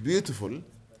this is beautiful,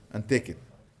 and take it.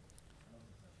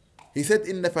 He said,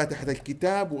 إن فاتحة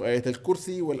الكتاب وآية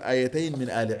الكرسي والآيتين من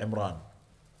آل عمران.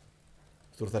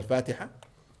 سورة الفاتحة.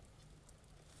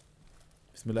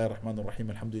 بسم الله الرحمن الرحيم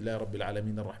الحمد لله رب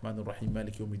العالمين الرحمن الرحيم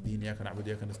مالك يوم الدين إياك نعبد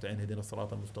وإياك نستعين اهدنا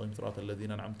الصراط المستقيم صراط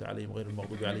الذين أنعمت عليهم غير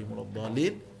المغضوب عليهم ولا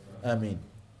الضالين آمين.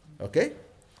 Okay?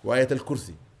 وآية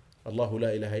الكرسي الله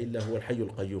لا إله إلا هو الحي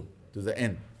القيوم to the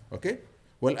end. Okay?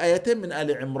 والآيتين من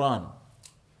آل عمران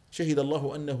شهد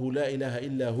الله أنه لا إله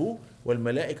إلا هو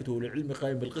والملائكة والعلم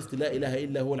قائم بالقسط لا إله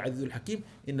إلا هو العزيز الحكيم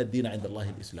إن الدين عند الله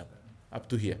الإسلام. Up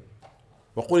to here.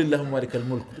 وقل اللهم مالك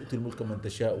الملك تؤتي الملك من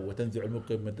تشاء وتنزع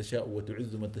الملك من تشاء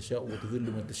وتعز من تشاء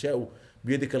وتذل من تشاء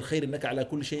بيدك الخير إنك على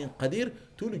كل شيء قدير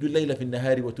تولج الليل في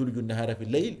النهار وتولج النهار في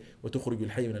الليل وتخرج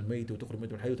الحي من الميت وتخرج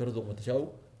الميت من الحي وترزق من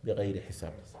تشاء بغير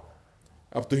حساب.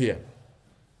 Up to here.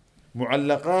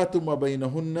 معلقات ما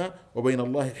بينهن وبين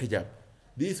الله الحجاب.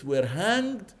 These were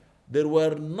hanged. There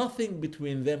were nothing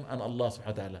between them and Allah subhanahu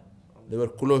wa ta'ala. They were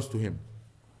close to him.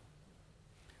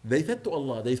 They said to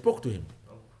Allah, they spoke to him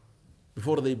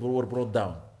before they were brought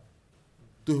down.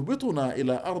 تهبطنا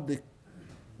إلى أرضك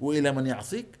وإلى من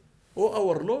يعصيك. O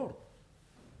our Lord,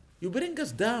 you bring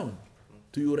us down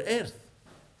to your earth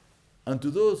and to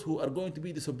those who are going to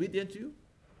be disobedient to you.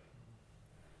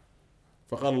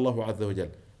 فقال الله عز وجل,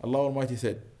 Allah Almighty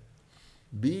said,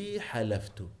 بي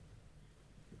حلفت.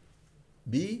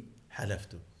 بي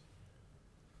حلفت.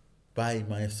 By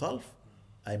myself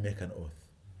I make an oath.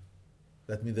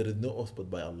 That means there is no oath but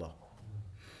by Allah.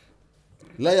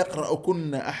 لا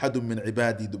يقرأكن أحد من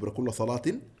عبادي دبر كل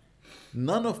صلاة.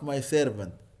 None of my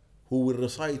servant who will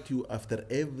recite you after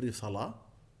every salah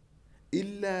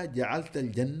إلا جعلت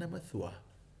الجنة مثواه.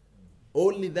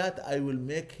 Only that I will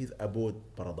make his abode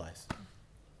paradise.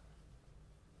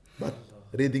 But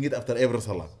reading it after every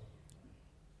salah.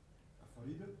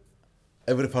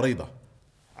 Every فريضة.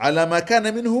 على ما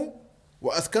كان منه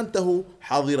وأسكنته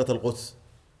حظيرة القدس.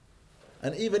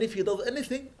 And even if he does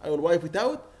anything, I will wipe it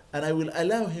out and I will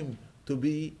allow him to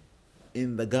be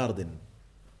in the garden,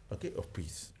 okay, of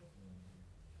peace.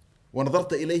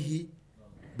 ونظرت إليه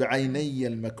بعيني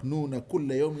المكنون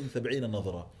كل يوم 70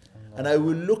 نظرة. And I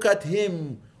will look at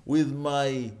him with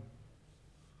my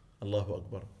Allahu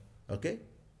Akbar. Okay?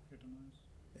 Hidden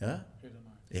eyes. Yeah? Hidden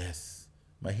eyes. Yes.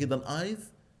 My hidden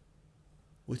eyes,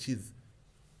 which is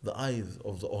the eyes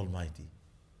of the Almighty,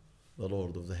 the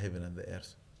Lord of the heaven and the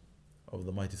earth, of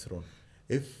the mighty throne.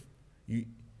 If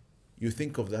you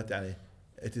think of that,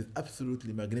 it is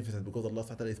absolutely magnificent because Allah Subhanahu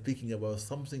wa Ta'ala is speaking about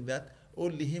something that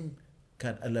only Him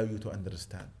can allow you to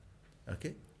understand.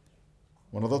 Okay?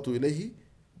 ونظرت إليه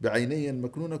بعيني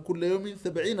المكنون كل يوم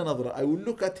 70 نظرة. I will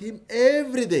look at him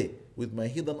every day with my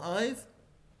hidden eyes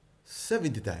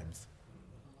 70 times.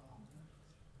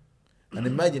 And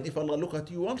imagine if Allah look at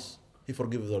you once, He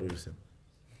forgives all your sin.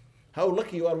 How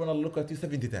lucky you are when Allah look at you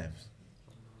 70 times.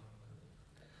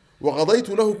 وقضيت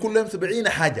له كل يوم 70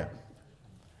 حاجة.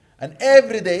 And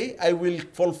every day I will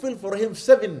fulfill for him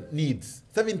 70 needs.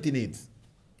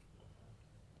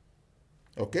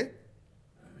 Okay?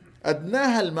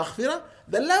 أدناها المغفرة,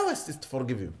 the lowest is to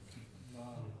forgive him.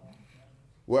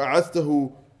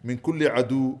 وأعذته من كل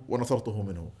عدو ونصرته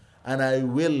منه. And I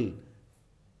will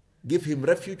give him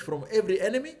refuge from every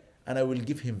enemy and I will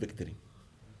give him victory.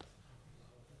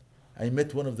 I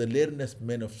met one of the learnedest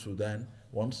men of Sudan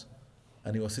once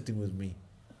and he was sitting with me.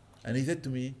 And he said to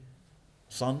me,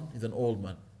 son, he's an old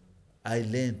man, I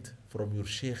learned from your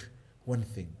sheikh one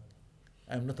thing.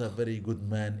 I'm not a very good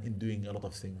man in doing a lot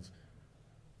of things.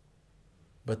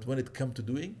 But when it comes to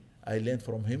doing, I learned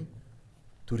from him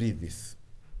to read this.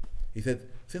 He said,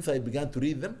 since I began to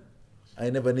read them, I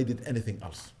never needed anything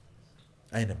else.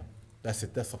 I never. That's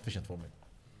it. That's sufficient for me.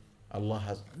 Allah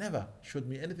has never showed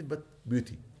me anything but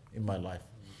beauty in my life.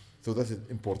 So that is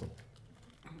important.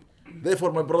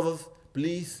 Therefore, my brothers,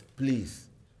 please, please,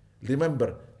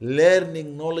 remember,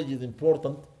 learning knowledge is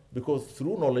important because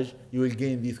through knowledge, you will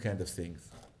gain these kind of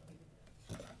things.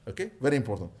 Okay? Very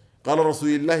important. قال رسول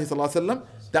الله صلى الله عليه وسلم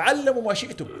تعلموا ما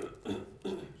شئتم.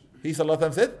 He صلى الله عليه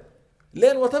وسلم said,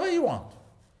 learn whatever you want.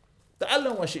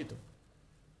 تعلموا ما شئتم.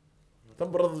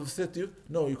 Some brothers will say to you,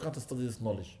 no, you can't study this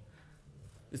knowledge.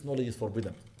 This knowledge is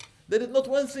forbidden. There is not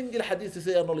one single hadith to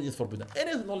say a knowledge is forbidden.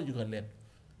 Any knowledge you can learn.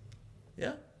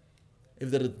 Yeah? If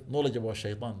there is knowledge about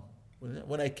shaitan.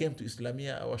 When I came to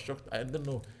Islamia, I was shocked. I don't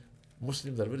know.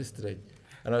 Muslims are very strange.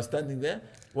 And I was standing there.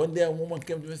 One day a woman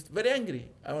came to me, very angry.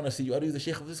 I want to see you. Are you the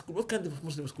sheikh of this school? What kind of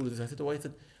Muslim school is this? I said, why? He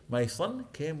said, my son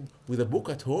came with a book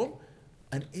at home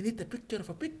and in it a picture of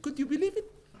a pig. Could you believe it?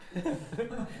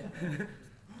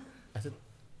 I said,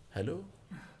 hello?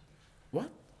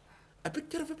 What? A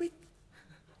picture of a pig?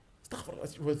 Astaghfirullah.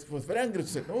 She was very angry to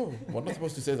say, no, we're not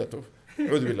supposed to say that. A'udhu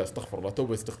billah, astaghfirullah,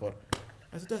 tawbah, istighfar.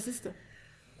 I said, sister,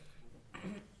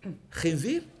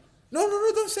 khinzir? No,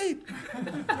 don't say it.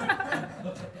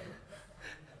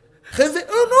 Khinzir?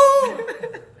 Oh, no!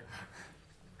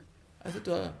 I said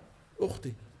to her,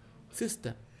 أختي,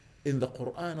 sister, in the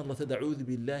Quran, Allah said, أعوذ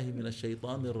بالله من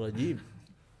الشيطان الرجيم.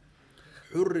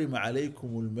 حرم عليكم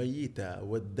الميت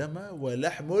والدم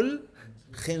ولحم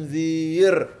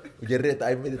الخنزير. وجريت,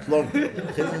 I made it long.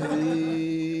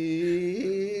 خنزير.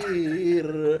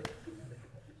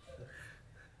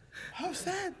 How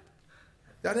sad.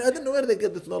 يعني I don't know where they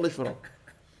get this knowledge from.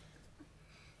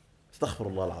 استغفر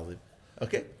الله العظيم.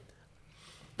 Okay?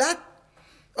 That,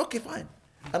 okay, fine.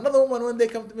 Another woman, when they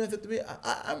come to me and said to me,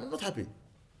 I'm not happy.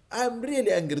 I'm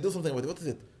really angry. Do something about it. What is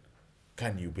it?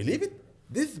 Can you believe it?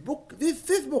 This book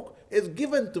is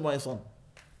given to my son.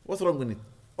 What's wrong with it?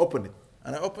 Open it.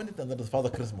 And I open it and there is Father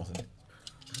Christmas in it.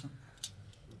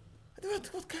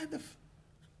 What kind of...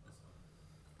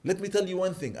 Let me tell you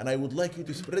one thing, and I would like you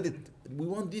to spread it. We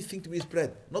want this thing to be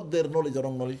spread, not their knowledge, the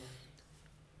wrong knowledge.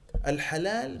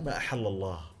 الحلال ما أحل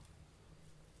الله.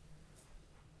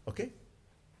 Okay?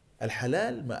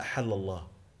 الحلال ما أحل الله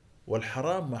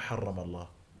والحرام ما حرم الله.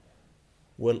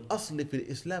 والأصل في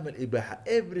الإسلام الإباحة.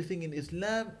 Everything in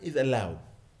Islam is allowed.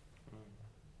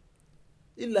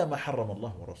 إلا ما حرم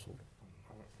الله ورسوله.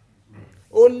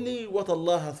 Only what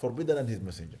Allah has forbidden and His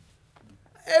Messenger.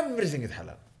 Everything is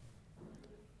halal.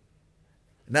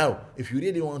 Now, if you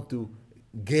really want to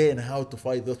gain how to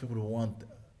fight those people who want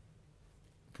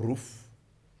proof,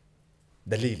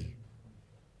 dalil.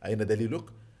 أين دليلك?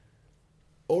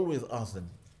 Always ask them,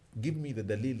 give me the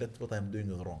dalil that what I'm doing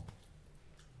is wrong.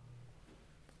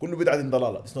 كل بدعة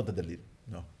ضلالة. It's not the dalil.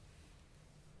 No.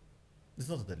 It's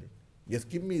not the dalil. Yes,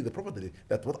 give me the proper dalil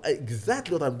that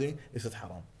exactly what I'm doing is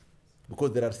haram.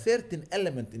 Because there are certain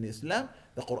elements in Islam,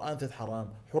 the Quran says haram.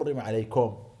 حرم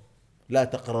عليكم لا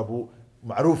تقربوا.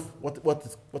 معروف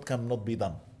what cannot be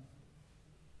done.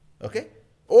 Okay?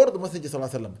 Or the Messenger صلى الله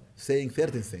عليه وسلم saying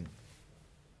certain things.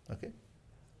 Okay?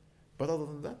 But other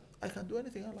than that, I can do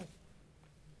anything I like.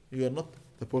 You are not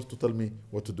supposed to tell me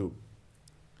what to do.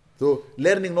 So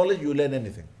learning knowledge, you learn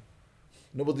anything.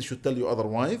 Nobody should tell you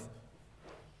otherwise.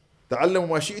 تعلموا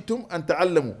ما شئتم أن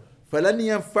تعلموا فلن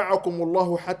ينفعكم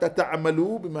الله حتى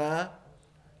تعملوا بما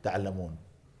تعلمون.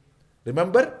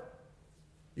 Remember,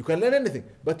 you can learn anything,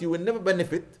 but you will never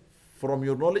benefit from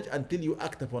your knowledge until you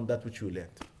act upon that which you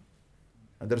learned.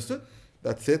 Understood?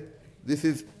 That's it. This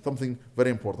is something very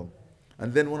important.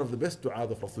 And then one of the best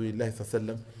du'as of Rasulullah sallallahu alaihi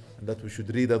wasallam, and that we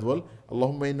should read as well.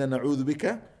 Allahumma inna na'udhu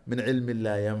bika min ilmin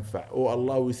la yanfa'. Oh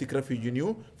Allah, we seek refuge in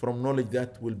you from knowledge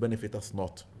that will benefit us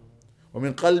not.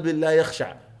 ومن قلب لا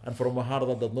يخشع, and from a heart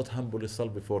that does not humble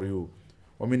itself before you.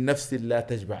 ومن نفس لا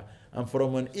تشبع, and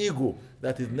from an ego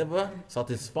that is never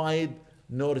satisfied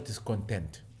nor it is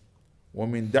content.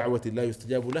 ومن دعوة لا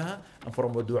يستجاب لها, and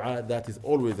from a dua that is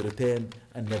always returned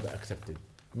and never accepted.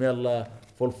 May Allah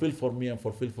fulfill for me and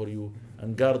fulfill for you,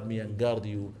 and guard me and guard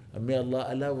you. And may Allah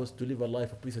allow us to live a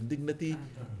life of peace and dignity.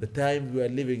 The time we are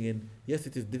living in, yes,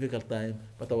 it is difficult time,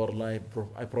 but our life,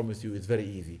 I promise you, is very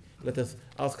easy. Let us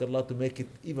ask Allah to make it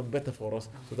even better for us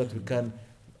so that we can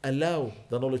allow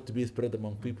the knowledge to be spread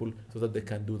among people so that they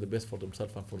can do the best for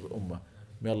themselves and for the ummah.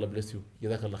 May Allah bless you.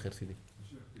 Jazakallah khair, Sidi.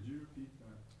 Could you repeat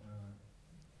that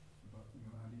about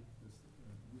Imam Ali?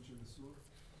 Which of the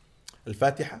surah?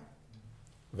 Al-Fatiha,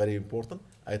 very important.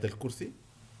 Ayat al-Kursi.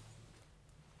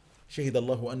 شهد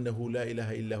الله أنه لا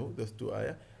إله إلا هو. Those two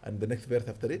ayah. And the next verse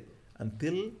after it.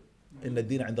 Until إن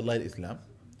الدين عند الله الإسلام.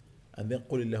 And then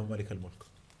قل اللهم مالك الملك.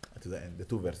 To the end. The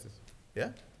two verses. Yeah?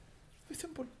 Very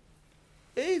simple.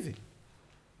 Easy.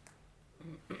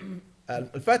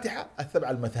 الفاتحة السبع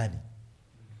المثاني.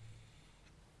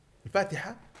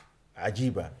 الفاتحة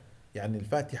عجيبة. يعني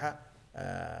الفاتحة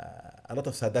a lot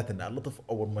of ساداتنا, a lot of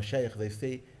our مشايخ, they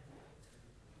say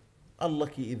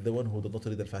unlucky is the one who does not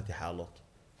read al-Fatiha a lot.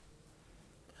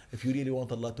 If you really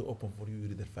want Allah to open for you, you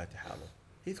read al-Fatiha a lot.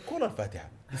 He's called al-Fatiha.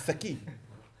 It's the key.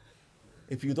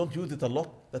 If you don't use it a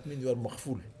lot, that means you are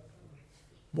مغفول.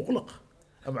 مغلق.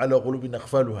 أم على قلوب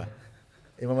أقفالها.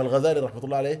 Imam al-Ghazali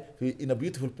rahmatullah alayhi, in a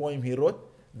beautiful poem he wrote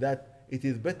that it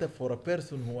is better for a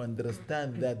person who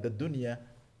understands that the dunya,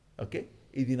 okay,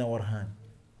 is in our hand.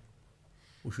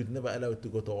 We should never allow it to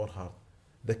go to our heart.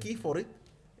 The key for it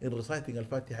in reciting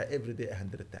al-Fatiha every day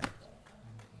 100 times.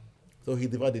 So he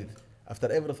divided it.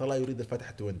 After every salah you read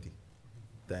al-Fatiha 20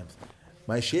 times.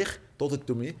 My sheikh taught it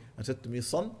to me and said to me,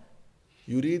 son,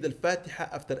 you read al-Fatiha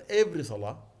after every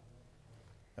salah,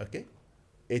 okay,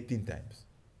 18 times.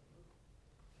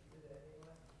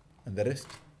 And the rest,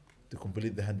 to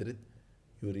complete the 100,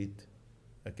 you read,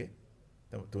 okay,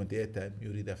 28 times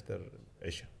you read after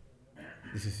Isha.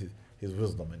 This is his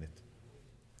wisdom in it.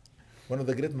 One of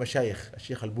the great mashayikh,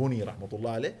 Sheikh Al-Buni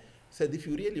rahmatullah alayh, said if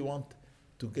you really want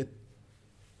to get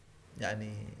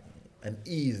an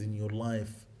ease in your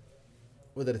life,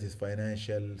 whether it is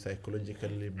financial, psychological,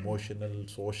 emotional,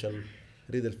 social,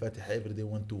 read al-Fatiha every day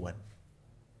 1 to 1.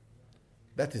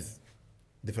 That is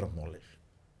different knowledge.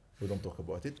 We don't talk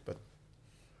about it, but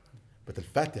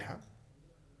al-Fatiha,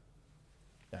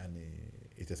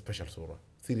 it's a special surah.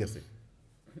 Seriously.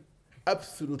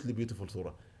 Absolutely beautiful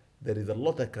surah. There is a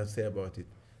lot I can say about it.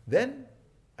 Then,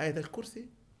 Ayat al-Kursi,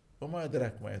 وما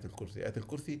أدراك ما آية الكرسي. Ayat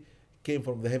al-Kursi came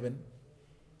from the heaven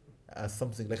as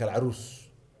something like al-Arus.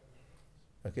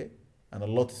 Okay? And a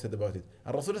lot is said about it.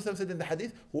 And Rasulullah said in the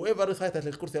hadith, whoever recites Ayat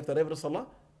al-Kursi after every salah,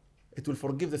 it will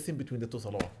forgive the sin between the two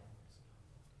salawat.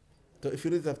 So if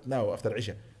you read that now after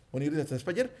Isha, when you read that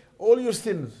Fajr, all your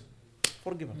sins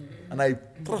forgiven. And I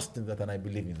trust in that and I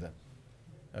believe in that.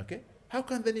 Okay? How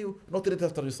can then you not read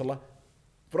after your salah?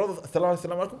 Brothers, assalamu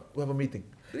alaikum, we have a meeting.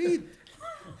 Read.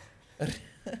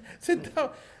 Sit down.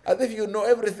 As if you know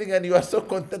everything and you are so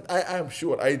content. I am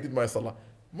sure I did my salah.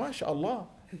 MashaAllah.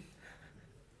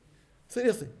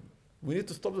 Seriously. We need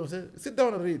to stop them and say, sit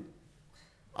down and read.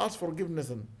 Ask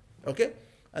forgiveness. Okay?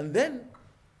 And then,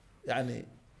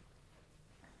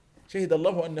 شهد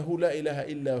الله أنه لا إله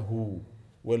إلا هو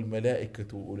والملائكة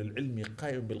أولي العلم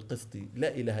قائم بالقسط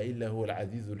لا إله إلا هو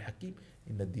العزيز الحكيم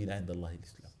إن الدين عند الله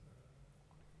الإسلام.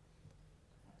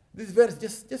 This verse,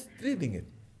 just reading it,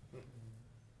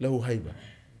 له هيبة.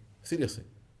 Seriously,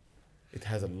 it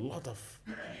has a lot of,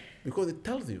 because it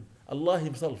tells you Allah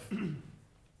Himself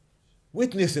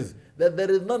witnesses that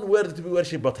there is none worthy to be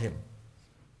worshipped but Him.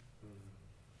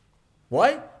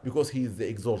 Why? Because He is the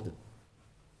exalted,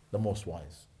 the most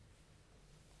wise.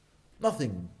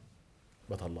 Nothing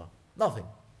but Allah. Nothing.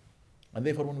 And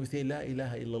therefore when we say La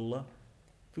ilaha illallah,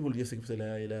 people just say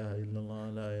La ilaha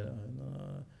illallah, La ilaha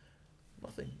illallah.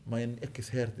 Nothing. My neck is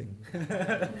hurting.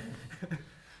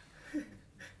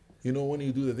 You know, when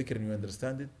you do the dhikr and you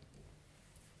understand it,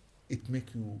 it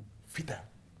makes you fitter.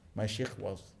 My sheikh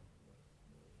was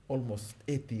almost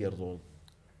 80 years old.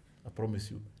 I promise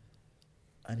you.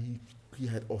 And he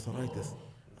had arthritis.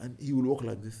 And he will walk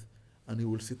like this. And he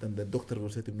will sit and the doctor will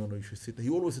say to him, no, you should sit. He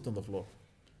always sit on the floor.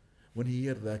 When he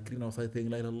hears the clean outside saying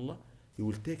La ilaha illallah, he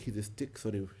will take his stick,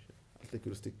 I'll take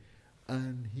your stick.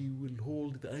 And he will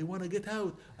hold it. I want to get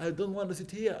out. I don't want to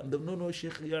sit here. And no,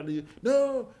 Sheikh,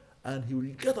 no. And he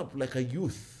will get up like a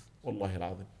youth. Wallahi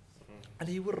al-azim. And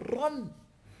he will run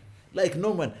like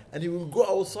no man. And he will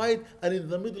go outside and in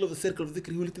the middle of the circle of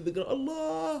dhikr, he will hit the ground.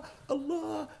 Allah,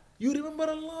 Allah. You remember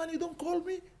Allah and you don't call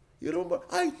me? You remember?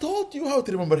 I taught you how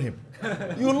to remember Him.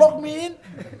 You lock me in.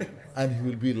 And he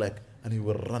will be like, and he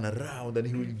will run around and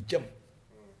he will jump.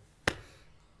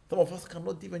 Some of us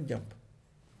cannot even jump.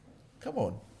 Come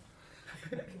on.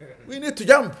 We need to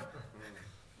jump.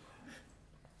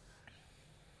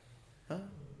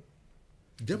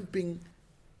 jumping,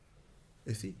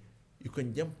 you see, you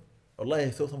can jump. Allah,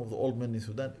 I saw some of the old men in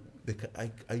Sudan.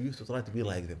 I used to try to be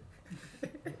like them.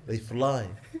 They fly.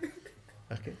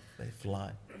 Okay, they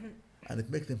fly. And it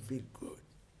makes them feel good.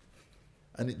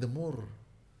 And the more,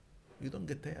 you don't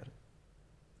get tired.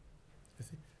 You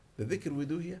see, the dhikr we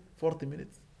do here, 40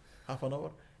 minutes, half an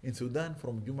hour, in Sudan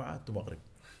from Jum'ah to Maghrib.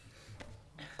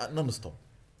 Non-stop.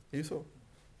 You saw?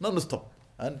 Non-stop.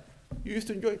 And you used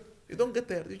to enjoy it. You don't get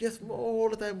tired. You just all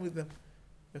the time with them.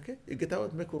 Okay? You get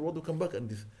out, make your wudu, come back, and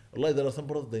this. Allah, there are some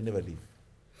brothers, they never leave.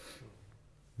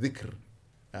 Dhikr.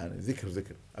 And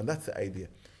dhikr. And that's the idea.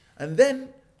 And then,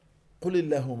 قل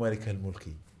الله مالك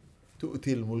الملك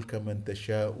تؤتي الملك من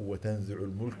تشاء وتنزع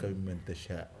الملك ممن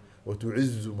تشاء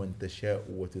وتعز من تشاء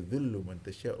وتذل من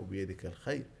تشاء بيدك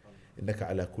الخير إنك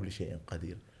على كل شيء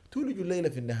قدير تولج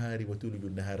الليل في النهار وتولج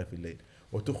النهار في الليل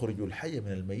وتخرج الحي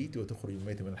من الميت وتخرج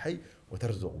الميت من الحي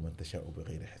وترزق من تشاء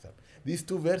بغير حساب. These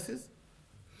two verses,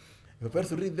 if a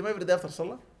person reads them every day after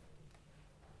Salah,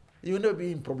 you will never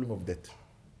be in problem of debt.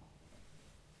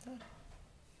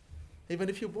 Even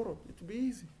if you borrow, it will be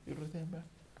easy. You return back.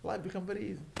 Life become very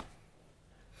easy.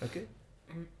 Okay?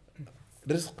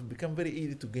 Rizq become very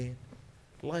easy to gain.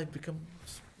 Life become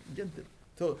gentle.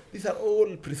 So these are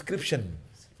all prescription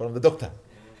from the doctor.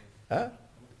 Huh?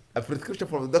 A prescription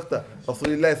from the doctor.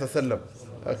 Rasulullah sallallahu alaihi wasallam.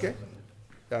 Okay?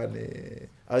 Yani,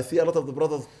 I see a lot of the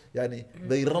brothers, yani,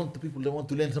 they run to people, they want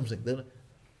to learn something. They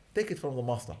take it from the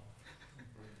master.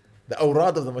 The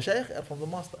awrad of the mashayikh are from the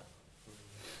master.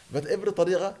 But every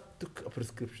tariqa took a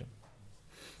prescription.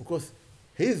 Because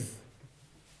his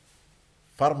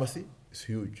pharmacy is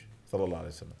huge. Sallallahu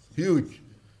Alaihi Wasallam. Huge.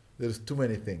 There's too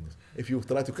many things. If you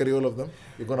try to carry all of them,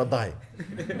 you're going to die.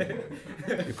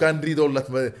 You can't read all that.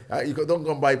 You don't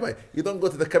go and buy. You don't go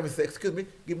to the chemist and say, excuse me,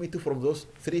 give me 2 from those,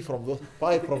 3 from those,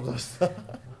 5 from those.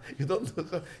 You don't.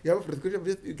 You have a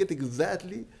prescription, you get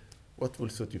exactly what will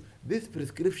suit you. This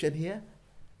prescription here,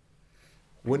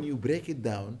 when you break it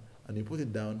down, and you put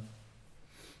it down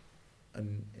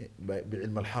and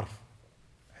بعلم الحرف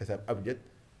حساب أبجد,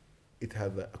 it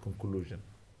has a conclusion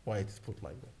why it is put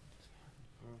like that.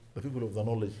 The people of the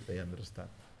knowledge, they understand.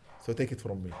 So take it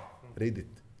from me, read it,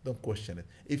 don't question it.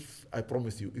 If I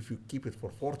promise you, if you keep it for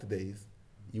 40 days,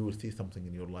 you will see something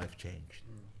in your life changed.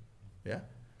 Yeah.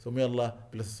 So may Allah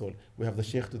bless us all. We have the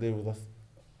Sheikh today with us.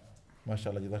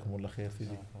 MashaAllah, jazakumullah khair.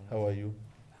 How are you?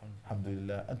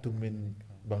 Alhamdulillah. أنتم من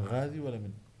بنغازي ولا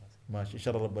من؟ ماشي. إن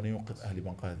شاء الله ربنا ينقذ أهل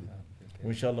بنغازي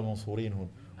وإن شاء الله منصورين هون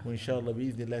وإن شاء الله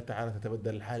بإذن الله تعالى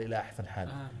تتبدل الحال إلى أحسن حال.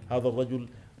 هذا الرجل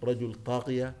رجل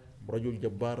طاقية ورجل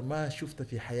جبار ما شفت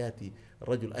في حياتي.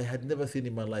 رجل I had never seen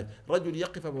in my life. رجل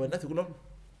يقف أمام الناس يقول لهم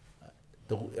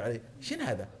يعني شنو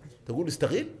هذا؟ تقول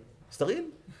استغيل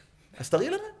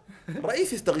أستغيل أنا؟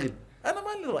 رئيس يستغيل. أنا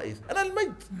ما لي رئيس، أنا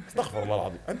المجد. استغفر الله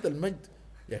العظيم. أنت المجد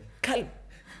يا كلب.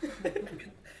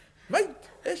 مجد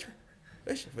إيش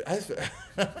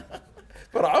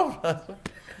فرعون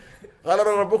قال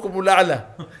أنا ربكم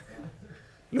الأعلى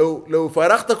لو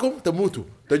فارقتكم تموتوا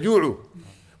تجوعوا.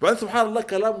 بعدين سبحان الله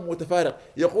كلام متفارق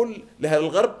يقول لأهل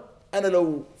الغرب أنا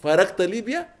لو فارقت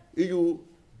ليبيا يجوا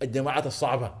الجماعات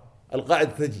الصعبة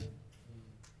القاعدة تجي.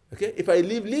 Okay? If I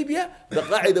leave Libya, the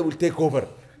Qaeda will take over.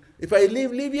 If I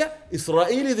leave Libya,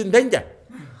 إسرائيل is in danger.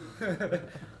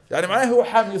 يعني معاه هو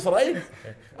حامي إسرائيل.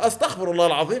 أستغفر الله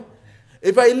العظيم.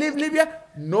 If I leave Libya,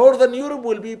 Northern Europe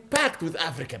will be packed with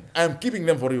African. I'm keeping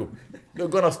them for you. They're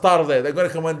going to starve there. They're going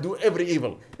to come and do every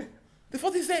evil. That's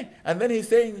what he's saying. And then he's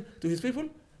saying to his people,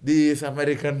 these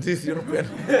Americans, these Europeans.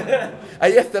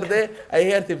 Yesterday, I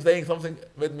heard him saying something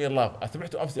made me laugh.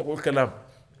 سمعته أمس يقول كلام.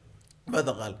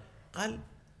 ماذا قال؟ قال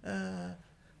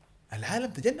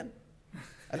العالم تجنن.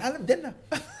 العالم جنة.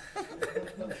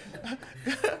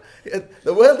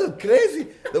 The world is crazy.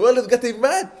 The world is getting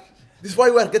mad. This is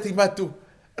why we are getting mad too.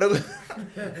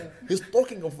 He's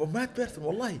talking of a mad person.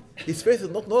 Wallahi, his face is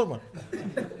not normal.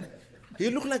 He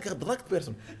looks like a drugged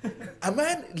person. A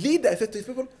man leader said to his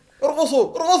people,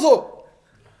 ارقصوا ارقصوا.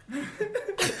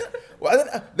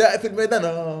 وبعدين ده في الميدان.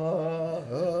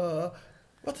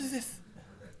 What is this?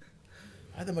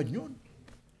 هذا مجنون.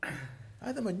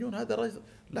 هذا رجل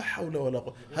لا حول ولا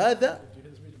قوة. هذا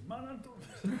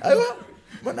أيوة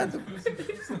من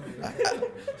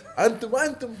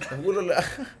أنتم يقولوا لا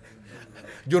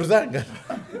جرزان قال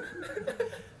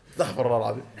استغفر الله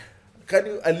العظيم. Can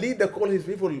you a leader call his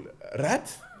people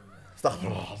rats? استغفر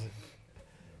الله العظيم.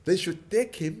 They should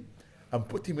take him and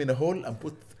put him in a hole and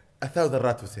put 1,000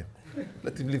 rats with him.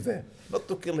 Let him live there. Not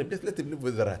to kill him, just let him live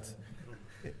with the rats.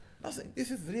 Nothing.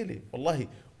 This is really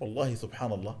والله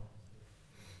سبحان الله.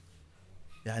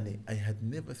 يعني I had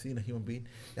never seen a human being.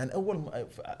 يعني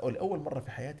أول مرة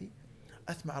في حياتي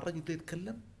اسمع الرجل ده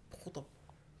يتكلم خطب.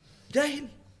 جاهل،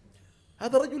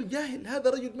 هذا رجل جاهل، هذا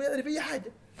رجل ما يعرف اي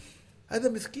حاجه، هذا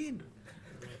مسكين.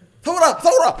 ثوره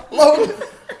ثوره، الله أكبر.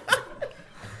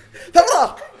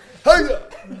 ثوره هيا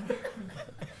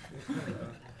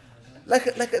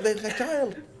like a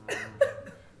child.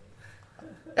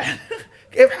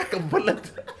 كيف حكم بلد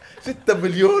 6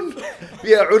 مليون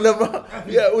فيها علماء،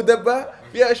 فيها أدباء،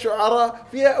 فيها شعراء،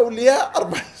 فيها أولياء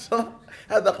 4 سنة؟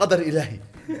 هذا قدر إلهي،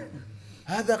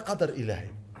 هذا قدر إلهي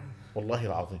والله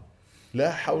العظيم.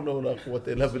 لا حول ولا قوة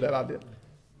إلا بالله العلي.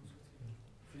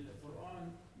 في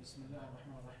القرآن بسم الله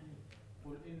الرحمن الرحيم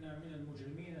قل إنا من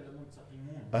المجرمين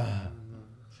لمنتقمون.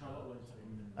 إن شاء الله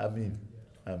منتقمون. آمين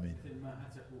آمين. مثل ما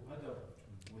هتكوا هدر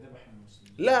وذبح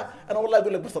المسلمين. لا أنا والله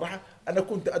أقول لك بصراحة، أنا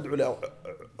كنت أدعو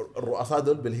الرؤساء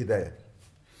دول بالهداية،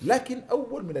 لكن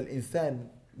أول من الإنسان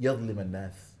يظلم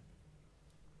الناس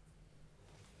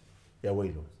يا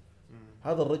ويله.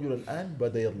 هذا الرجل الآن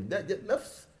بدأ يظلم،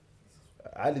 نفس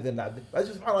علي ذي العابدين.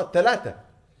 سبحان الله، 3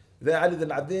 زي علي ذي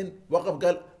العابدين وقف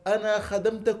قال أنا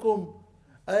خدمتكم،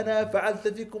 أنا فعلت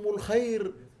فيكم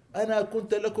الخير، أنا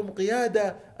كنت لكم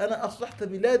قيادة، أنا أصلحت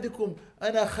بلادكم،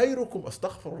 أنا خيركم.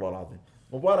 أستغفر الله العظيم.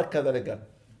 مبارك كذلك قال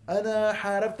أنا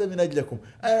حاربت من أجلكم،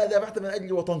 أنا دافعت من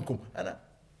أجل وطنكم، أنا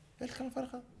إيش الكلام الفارغ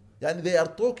هذا؟ يعني they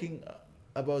are talking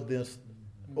about their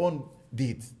own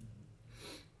deeds.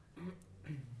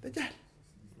 ده جهل،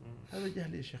 هذا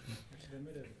جهل يا شيخنا. They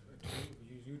made a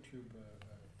YouTube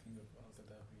thing of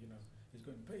Al-Gaddafi, you know, he's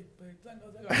going, pay, but kind of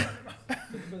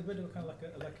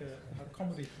like a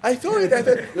comedy. I saw it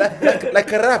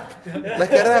like a rap,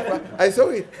 like a rap. I saw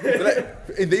it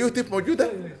in the YouTube موجودة,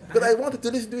 because I wanted to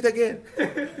listen to it again.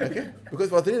 Okay, because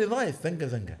it was really nice. زنقة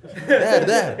there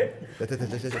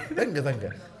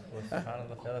زنقة. سبحان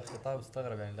الله، في هذا الخطاب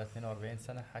استغرب يعني. ل 42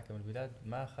 سنة حاكم البلاد،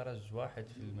 ما خرج واحد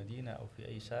في المدينة أو في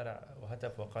أي شارع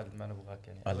وهتف وقال ما نبغاك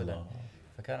يعني أبدا.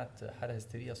 فكانت حالة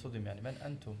هستيرية، صدم يعني من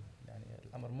أنتم؟ يعني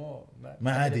الأمر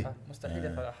ما عادي، مستحيل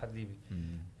يفعل أحد ليبي.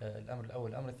 الأمر الأول.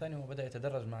 الأمر الثاني هو بدأ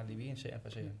يتدرج مع الليبيين شيئا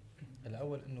فشيئا.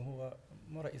 الأول إنه هو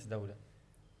مو رئيس دولة،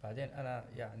 بعدين أنا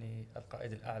يعني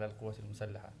القائد الأعلى للقوات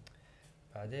المسلحة،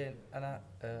 بعدين أنا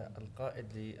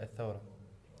القائد للثورة،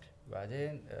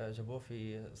 بعدين جابوه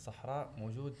في الصحراء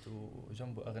موجود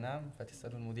وجنبه أغنام،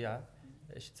 فتسأله المذيعة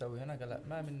إيش تسوي هنا؟ قال لا،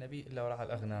 ما من نبي إلا وراء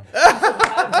الأغنام.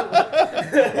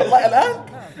 والله الآن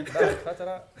نعم. بعد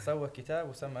فترة سوى كتاب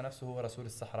وسمى نفسه هو رسول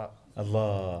الصحراء.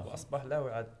 الله. وأصبح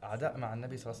له أعداء مع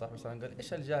النبي صلى الله عليه وسلم. قال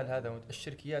إيش الجهل هذا،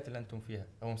 الشركيات اللي أنتم فيها.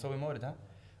 هو مسوي مولد، ها،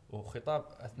 وخطاب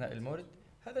أثناء المولد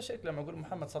هذا شرك. لما أقول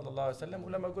محمد صلى الله عليه وسلم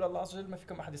ولما أقول الله عز وجل ما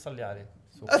فيكم أحد يصلي عليه.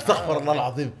 استغفر الله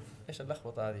العظيم. إيش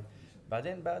اللخبطة هذه؟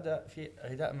 بعدين بعد في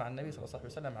عداء مع النبي صلى الله عليه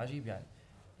وسلم عجيب يعني.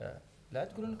 لا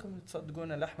تقولون انكم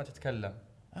تصدقون لحمة تتكلم،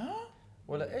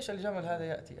 ولا ايش الجمل هذا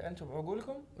ياتي، انتم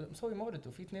بعقولكم مسوي مولد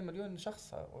وفي 2 مليون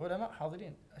شخص علماء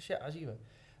حاضرين، اشياء عجيبة.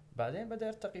 بعدين بدا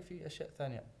يرتقي في اشياء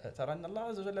ثانية. ترى ان الله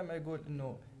عز وجل لما يقول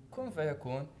انه كن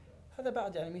فيكون، هذا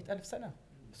بعد يعني 100,000 سنة.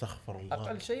 استغفر الله.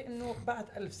 اقل شيء انه بعد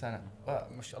 1000 سنة.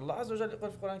 مش الله عز وجل يقول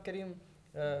في القرآن الكريم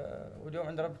واليوم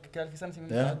عند ربك كألف سنة مما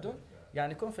تعدون،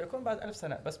 يعني كن فيكون بعد 1000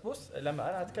 سنة. بص لما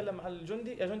أنا أتكلم مع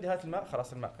الجندي، يا جندي هات الماء،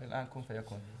 خلاص الماء الآن كن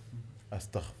فيكون.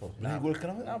 استغفر. نعم. يقول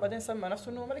الكلام هذا. بعدين سمى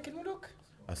نفسه إنه ملك الملوك.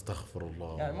 استغفر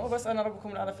الله. يعني مو بس أنا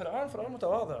ربكم على فرعون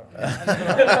متواضع.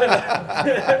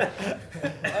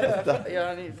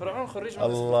 يعني فرعون خريج من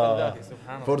الله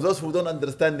سبحانه. For those who don't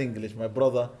understand English, my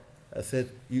brother said,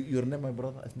 your name, my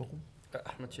brother, اسمكم؟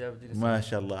 أحمد شهاب الدين. ما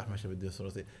شاء الله، أحمد شهاب الدين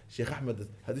السنوسي. Sheikh Ahmed,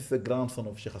 this is the grandson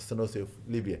of Sheikh Al-Sanusi of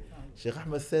Libya. Sheikh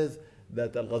Ahmed says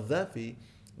that Al-Gaddafi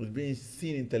was being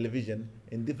seen in television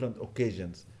in different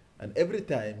occasions, and every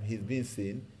time he's been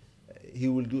seen, he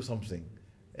will do something.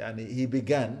 And he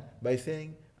began by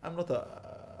saying, I'm not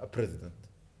a president.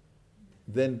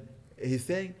 Then he's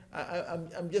saying,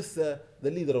 I'm just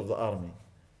the leader of the army.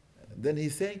 Then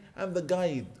he's saying, I'm the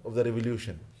guide of the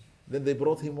revolution. Then they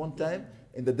brought him one time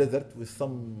in the desert with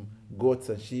some goats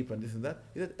and sheep and this and that.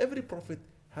 He said, every prophet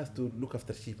has to look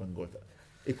after sheep and goats.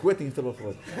 Equating himself with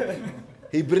prophet.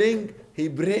 He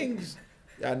brings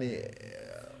يعني,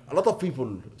 a lot of people,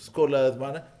 scholars,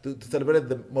 to celebrate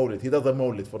the Mawlid. He does the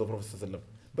Mawlid for the Prophet ﷺ.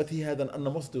 But he had an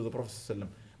animosity with the Prophet ﷺ.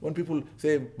 When people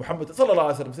say Muhammad sallallahu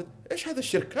alaihi wasallam said, إيش هذا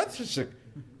الشرك؟ هذا الشرك.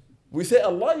 We say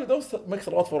Allah, you don't make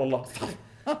salawat for Allah.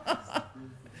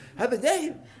 هذا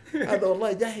جاهل. هذا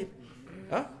والله جاهل.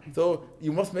 So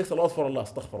you must make salawat for Allah.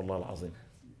 استغفر الله العظيم.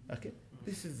 Okay,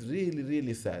 this is really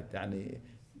really sad. يعني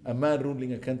a man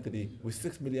ruling a country with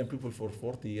 6 million people for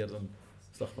 40 years and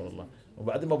استغفر الله.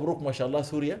 وبعدين مبروك ما شاء الله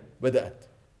سوريا بدأت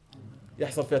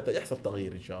يحصل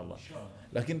تغيير إن شاء الله.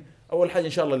 لكن أول حاجة إن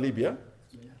شاء الله ليبيا،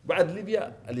 بعد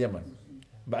ليبيا اليمن،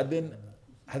 بعدين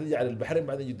حتجي على البحرين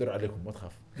بعدين يجي الدور عليكم، ما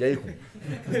تخاف جايكم.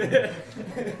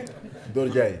 دور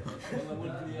جاي. والله مو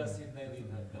الكل يا سيدنا يريد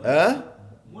هالتغيير.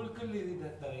 مو الكل يريد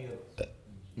هالتغيير.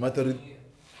 ما تريد؟ يعني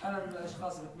انا من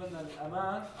الاشخاص اللي اتمنى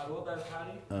الامان على الوضع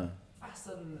الحالي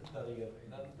احسن من التغيير،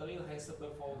 لان التغيير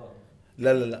حيسبب فوضى.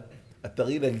 لا لا لا،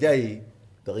 التغيير الجاي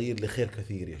تغيير لخير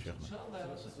كثير يا شيخنا. ان شاء الله يا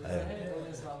رب.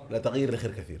 أيوة. لا، تغيير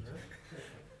لخير كثير.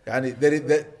 يعني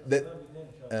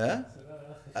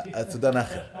السودان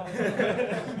اخر.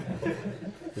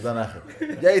 السودان اخر.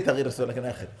 جاي تغيير السودان لكن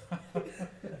اخر.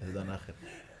 السودان اخر.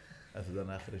 السودان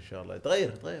اخر ان شاء الله.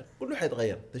 يتغير كله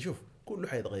حيتغير. تشوف كله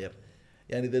حيتغير.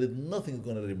 يعني there is nothing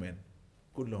gonna remain.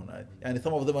 كلهم يعني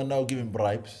some of them are now giving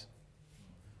bribes.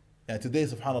 يعني today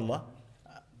سبحان الله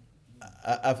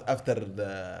after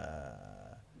the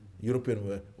European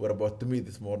were about to meet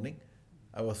this morning,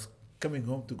 I was coming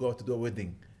home to go to do a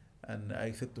wedding, and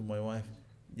I said to my wife,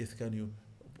 "Yes, can you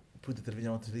put the television?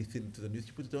 I want to listen to the news."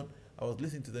 She put it on. I was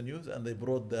listening to the news, and they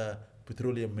brought the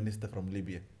petroleum minister from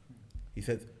Libya. He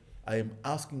said, "I am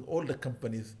asking all the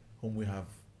companies whom we have,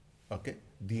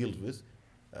 deals with,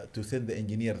 to send the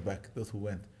engineers back, those who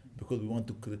went, because we want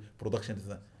to create production.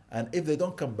 And if they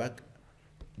don't come back,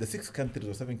 the 6 countries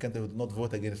or 7 countries who did not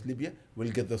vote against Libya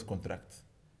will get those contracts."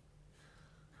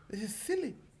 This is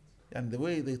silly. And the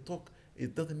way they talk, it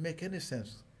doesn't make any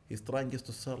sense. He's trying just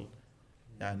to sell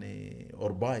or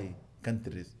buy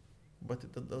countries, but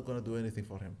it's not going to do anything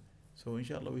for him. So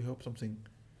inshallah we hope something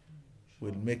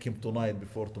will make him tonight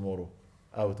before tomorrow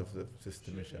out of the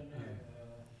system inshallah.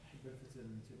 أحب ألفت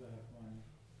الانتباه إخواني.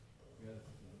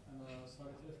 أنا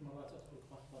صار 3 مرات أدخل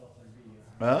قهقرة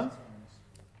قلبية.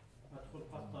 أدخل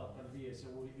قهقرة قلبية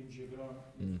يسووا لي إنجيجرام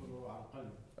يدخلوا على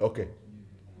القلب. اوكي.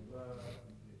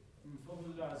 من فضل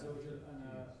الله عز وجل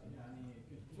أنا يعني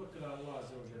أتوكل على الله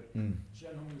عز وجل.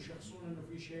 شأنهم يشخصون إنه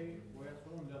في شيء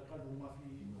ويدخلون للقلب وما في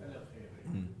إلا الخير.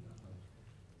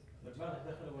 البارح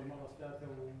دخلوا المرة الثالثة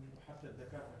وحتى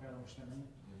الدكاترة كانوا مجتمعين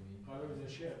قالوا إذا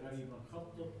شيء غريب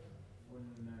نخطط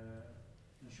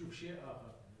ونشوف شيء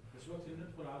آخر، بس وقت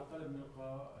ندخل على القلب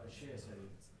نلقى شيء سليم.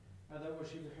 هذا أول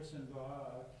شيء بحسن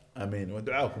دعائك. امين.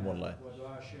 ودعاكم والله.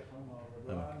 ودعاء الشيخ عمر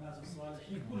ودعاء الناس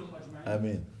الصالحين كلهم أجمعين.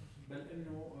 امين. بل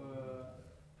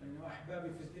إنه أحبابي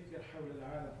في الذكر حول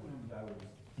العالم كلهم دعوني.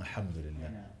 الحمد لله.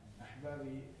 يعني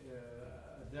أحبابي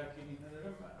الذاكرين، أنا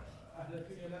لما أهل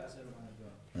الدنيا لا أسألهم عن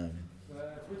الدعاء. امين.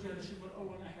 فتوجه الشكر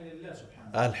الأول ناحية لله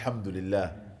سبحانه. الحمد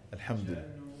لله. الحمد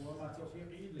لله. وما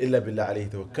توفيقي إلا بالله عليه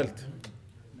توكلت.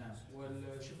 نعم.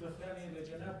 والشكر الثاني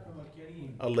لجنابكم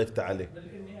الكريم. الله يفتح عليك. بل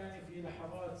إني يعني في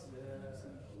لحظات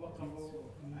وقفوا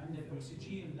عند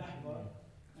الأكسجين لحظة،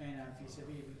 أي نعم، في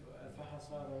سبيل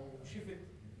الفحص هذا، وشفت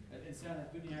الإنسان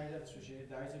الدنيا لا تسوى شيء.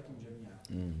 دعيت لكم جميعا.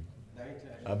 دعيت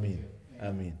لأهلنا. امين.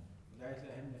 امين. دعيت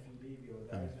لأهلنا في ليبيا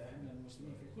ودعيت لأهلنا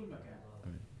المسلمين في كل مكان.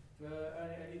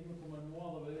 فأنا أريد منكم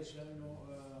المواظبة. ليش؟ لأنه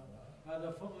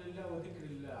هذا فضل الله وذكر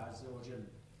الله عز وجل.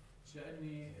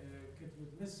 شأني كنت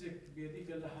متمسك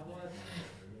بهذيك اللحظات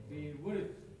بورد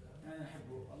أنا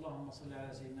أحبه. اللهم صل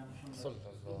على سيدنا محمد صلى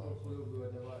الله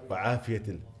عليه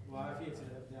وسلم وعافية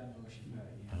الأبدان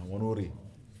وشفائها ونوري.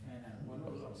 نعم،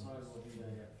 ونور الأبصار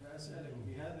والهدايات. فأسألك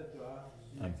بهذا الدعاء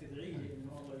أنك تدعي لي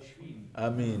إنه الله يشفيني.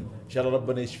 آمين. إن شاء الله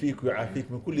ربنا يشفيك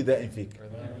ويعافيك من كل داء فيك.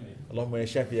 اللهم يا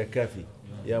شافي يا كافي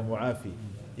يا معافي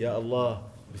يا الله،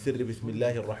 بسر بسم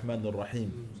الله الرحمن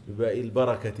الرحيم، بباء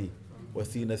البركة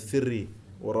وسين السر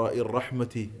وراء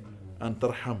الرحمة أن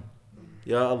ترحم.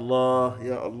 يا الله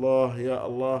يا الله يا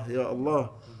الله يا الله،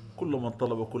 كل من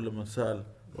طلب وكل من سأل.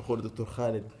 وقول دكتور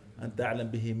خالد أنت أعلم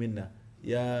به منا،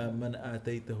 يا من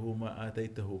آتيته ما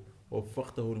آتيته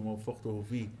ووفقته لما وفقته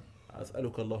فيه،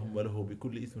 أسألك اللهم له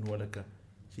بكل اسم هو لك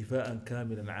شفاء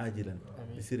كاملا عاجلا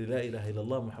بسر لا إله إلا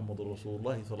الله محمد رسول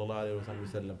الله صلى الله عليه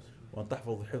وسلم، وأن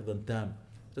تحفظ حفظا تام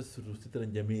تستر سترا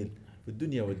جميل في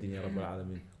الدنيا والدنيا يا رب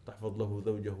العالمين. تحفظ له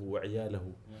زوجه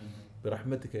وعياله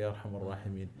برحمتك يا أرحم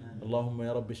الراحمين. اللهم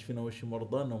يا رب اشفنا واشف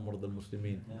مرضانا ومرضى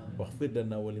المسلمين، واغفر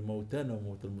لنا ولموتانا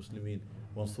وموتى المسلمين،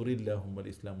 وانصر اللهم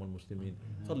الإسلام والمسلمين.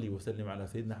 صلي وسلم على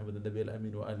سيدنا أحمد النبي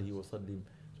الأمين وآله وسلم.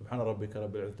 سبحان ربك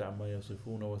رب العزة عما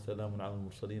يصفون وسلام على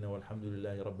المرسلين والحمد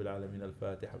لله رب العالمين.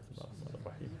 الفاتحة. بسم الله الرحمن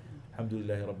الرحيم. الحمد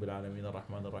لله رب العالمين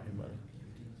الرحمن الرحيم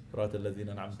صراط الذين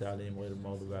أنعمت عليهم غير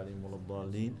المغضوب عليهم ولا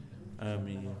الضالين.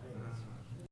 آمين.